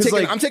 I'm 'Cause, taking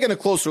like- I'm taking a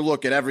closer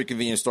look at every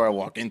convenience store I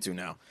walk into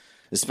now,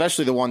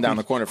 especially the one down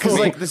the corner from Because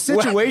me. like the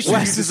situation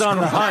Wes is on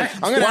the hunt.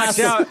 I'm gonna Watch ask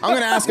them, out. I'm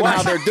gonna ask them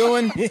how they're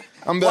doing.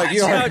 I'm gonna be like, Watch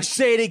you out,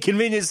 shady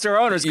convenience store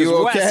owners. 'cause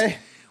You okay?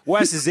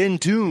 Wes is in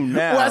tune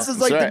now. Wes is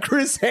like That's right. the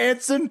Chris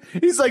Hansen.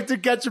 He's like to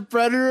catch a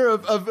predator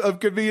of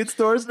convenience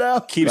stores now.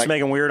 Keeps Like-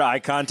 making weird eye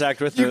contact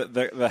with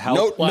the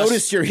help.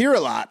 Notice you're here a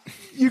lot.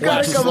 You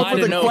got to Wes, come up slide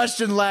with a a note.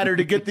 question ladder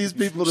to get these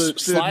people to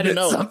Slide a admit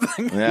note.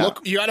 something. Yeah.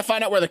 Look, you got to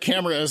find out where the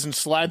camera is and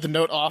slide the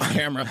note off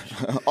camera.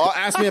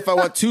 Ask me if I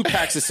want 2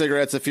 packs of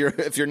cigarettes if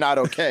you're not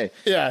okay.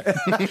 Yeah,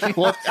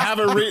 well, have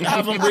them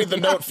read the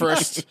note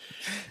first.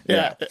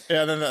 Yeah.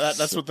 Then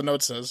that's what the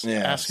note says.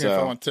 Yeah, Ask me if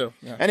I want to.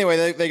 Yeah.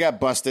 Anyway, they got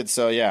busted.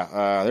 So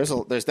yeah,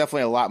 there's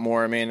definitely a lot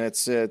more. I mean,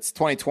 it's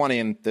 2020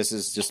 and this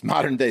is just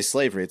modern day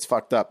slavery. It's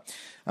fucked up.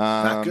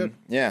 Not good.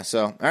 Yeah.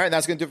 So all right,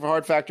 that's gonna do it for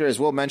Hard Factor. As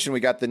Will mentioned, we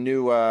got the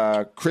new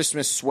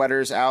Christmas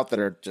sweaters out that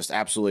are just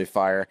absolutely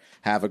fire.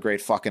 Have a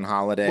great fucking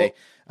holiday.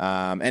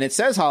 And it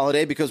says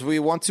holiday because we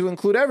want to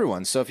include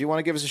everyone. So if you want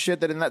to give us a shit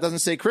that doesn't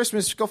say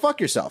Christmas, go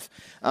fuck yourself.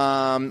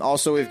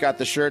 Also, we've got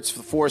the shirts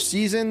for 4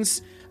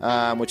 seasons,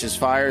 which is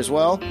fire as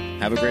well.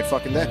 Have a great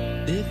fucking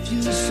day. If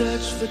you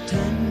search for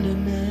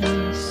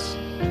tenderness,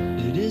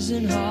 it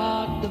isn't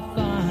hard to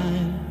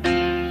find.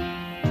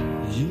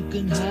 You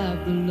can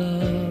have the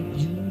love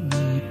you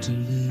need to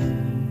live.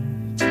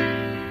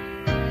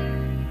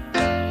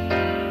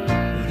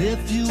 But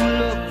if you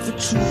look for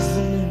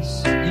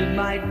truthfulness, you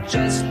might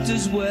just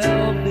as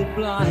well be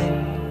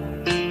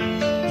blind.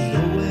 It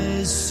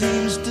always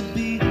seems to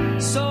be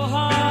so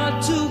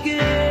hard to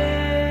give.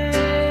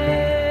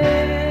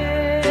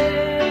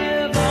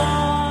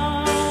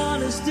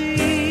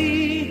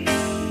 Honesty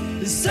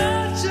is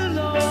such a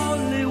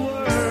lonely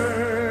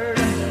word.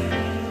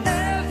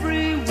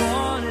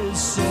 Everyone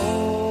is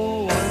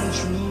so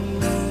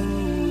untrue.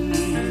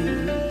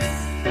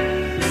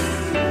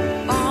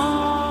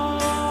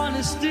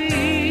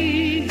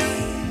 Honesty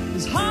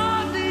is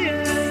hardly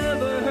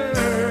ever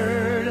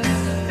heard,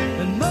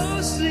 and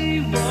mostly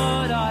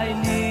what I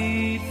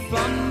need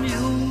from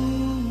you.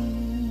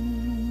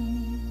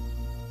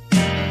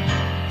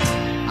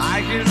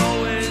 I can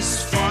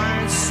always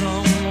find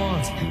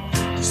someone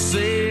to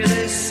say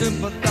they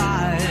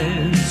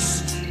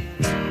sympathize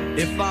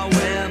if I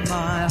wait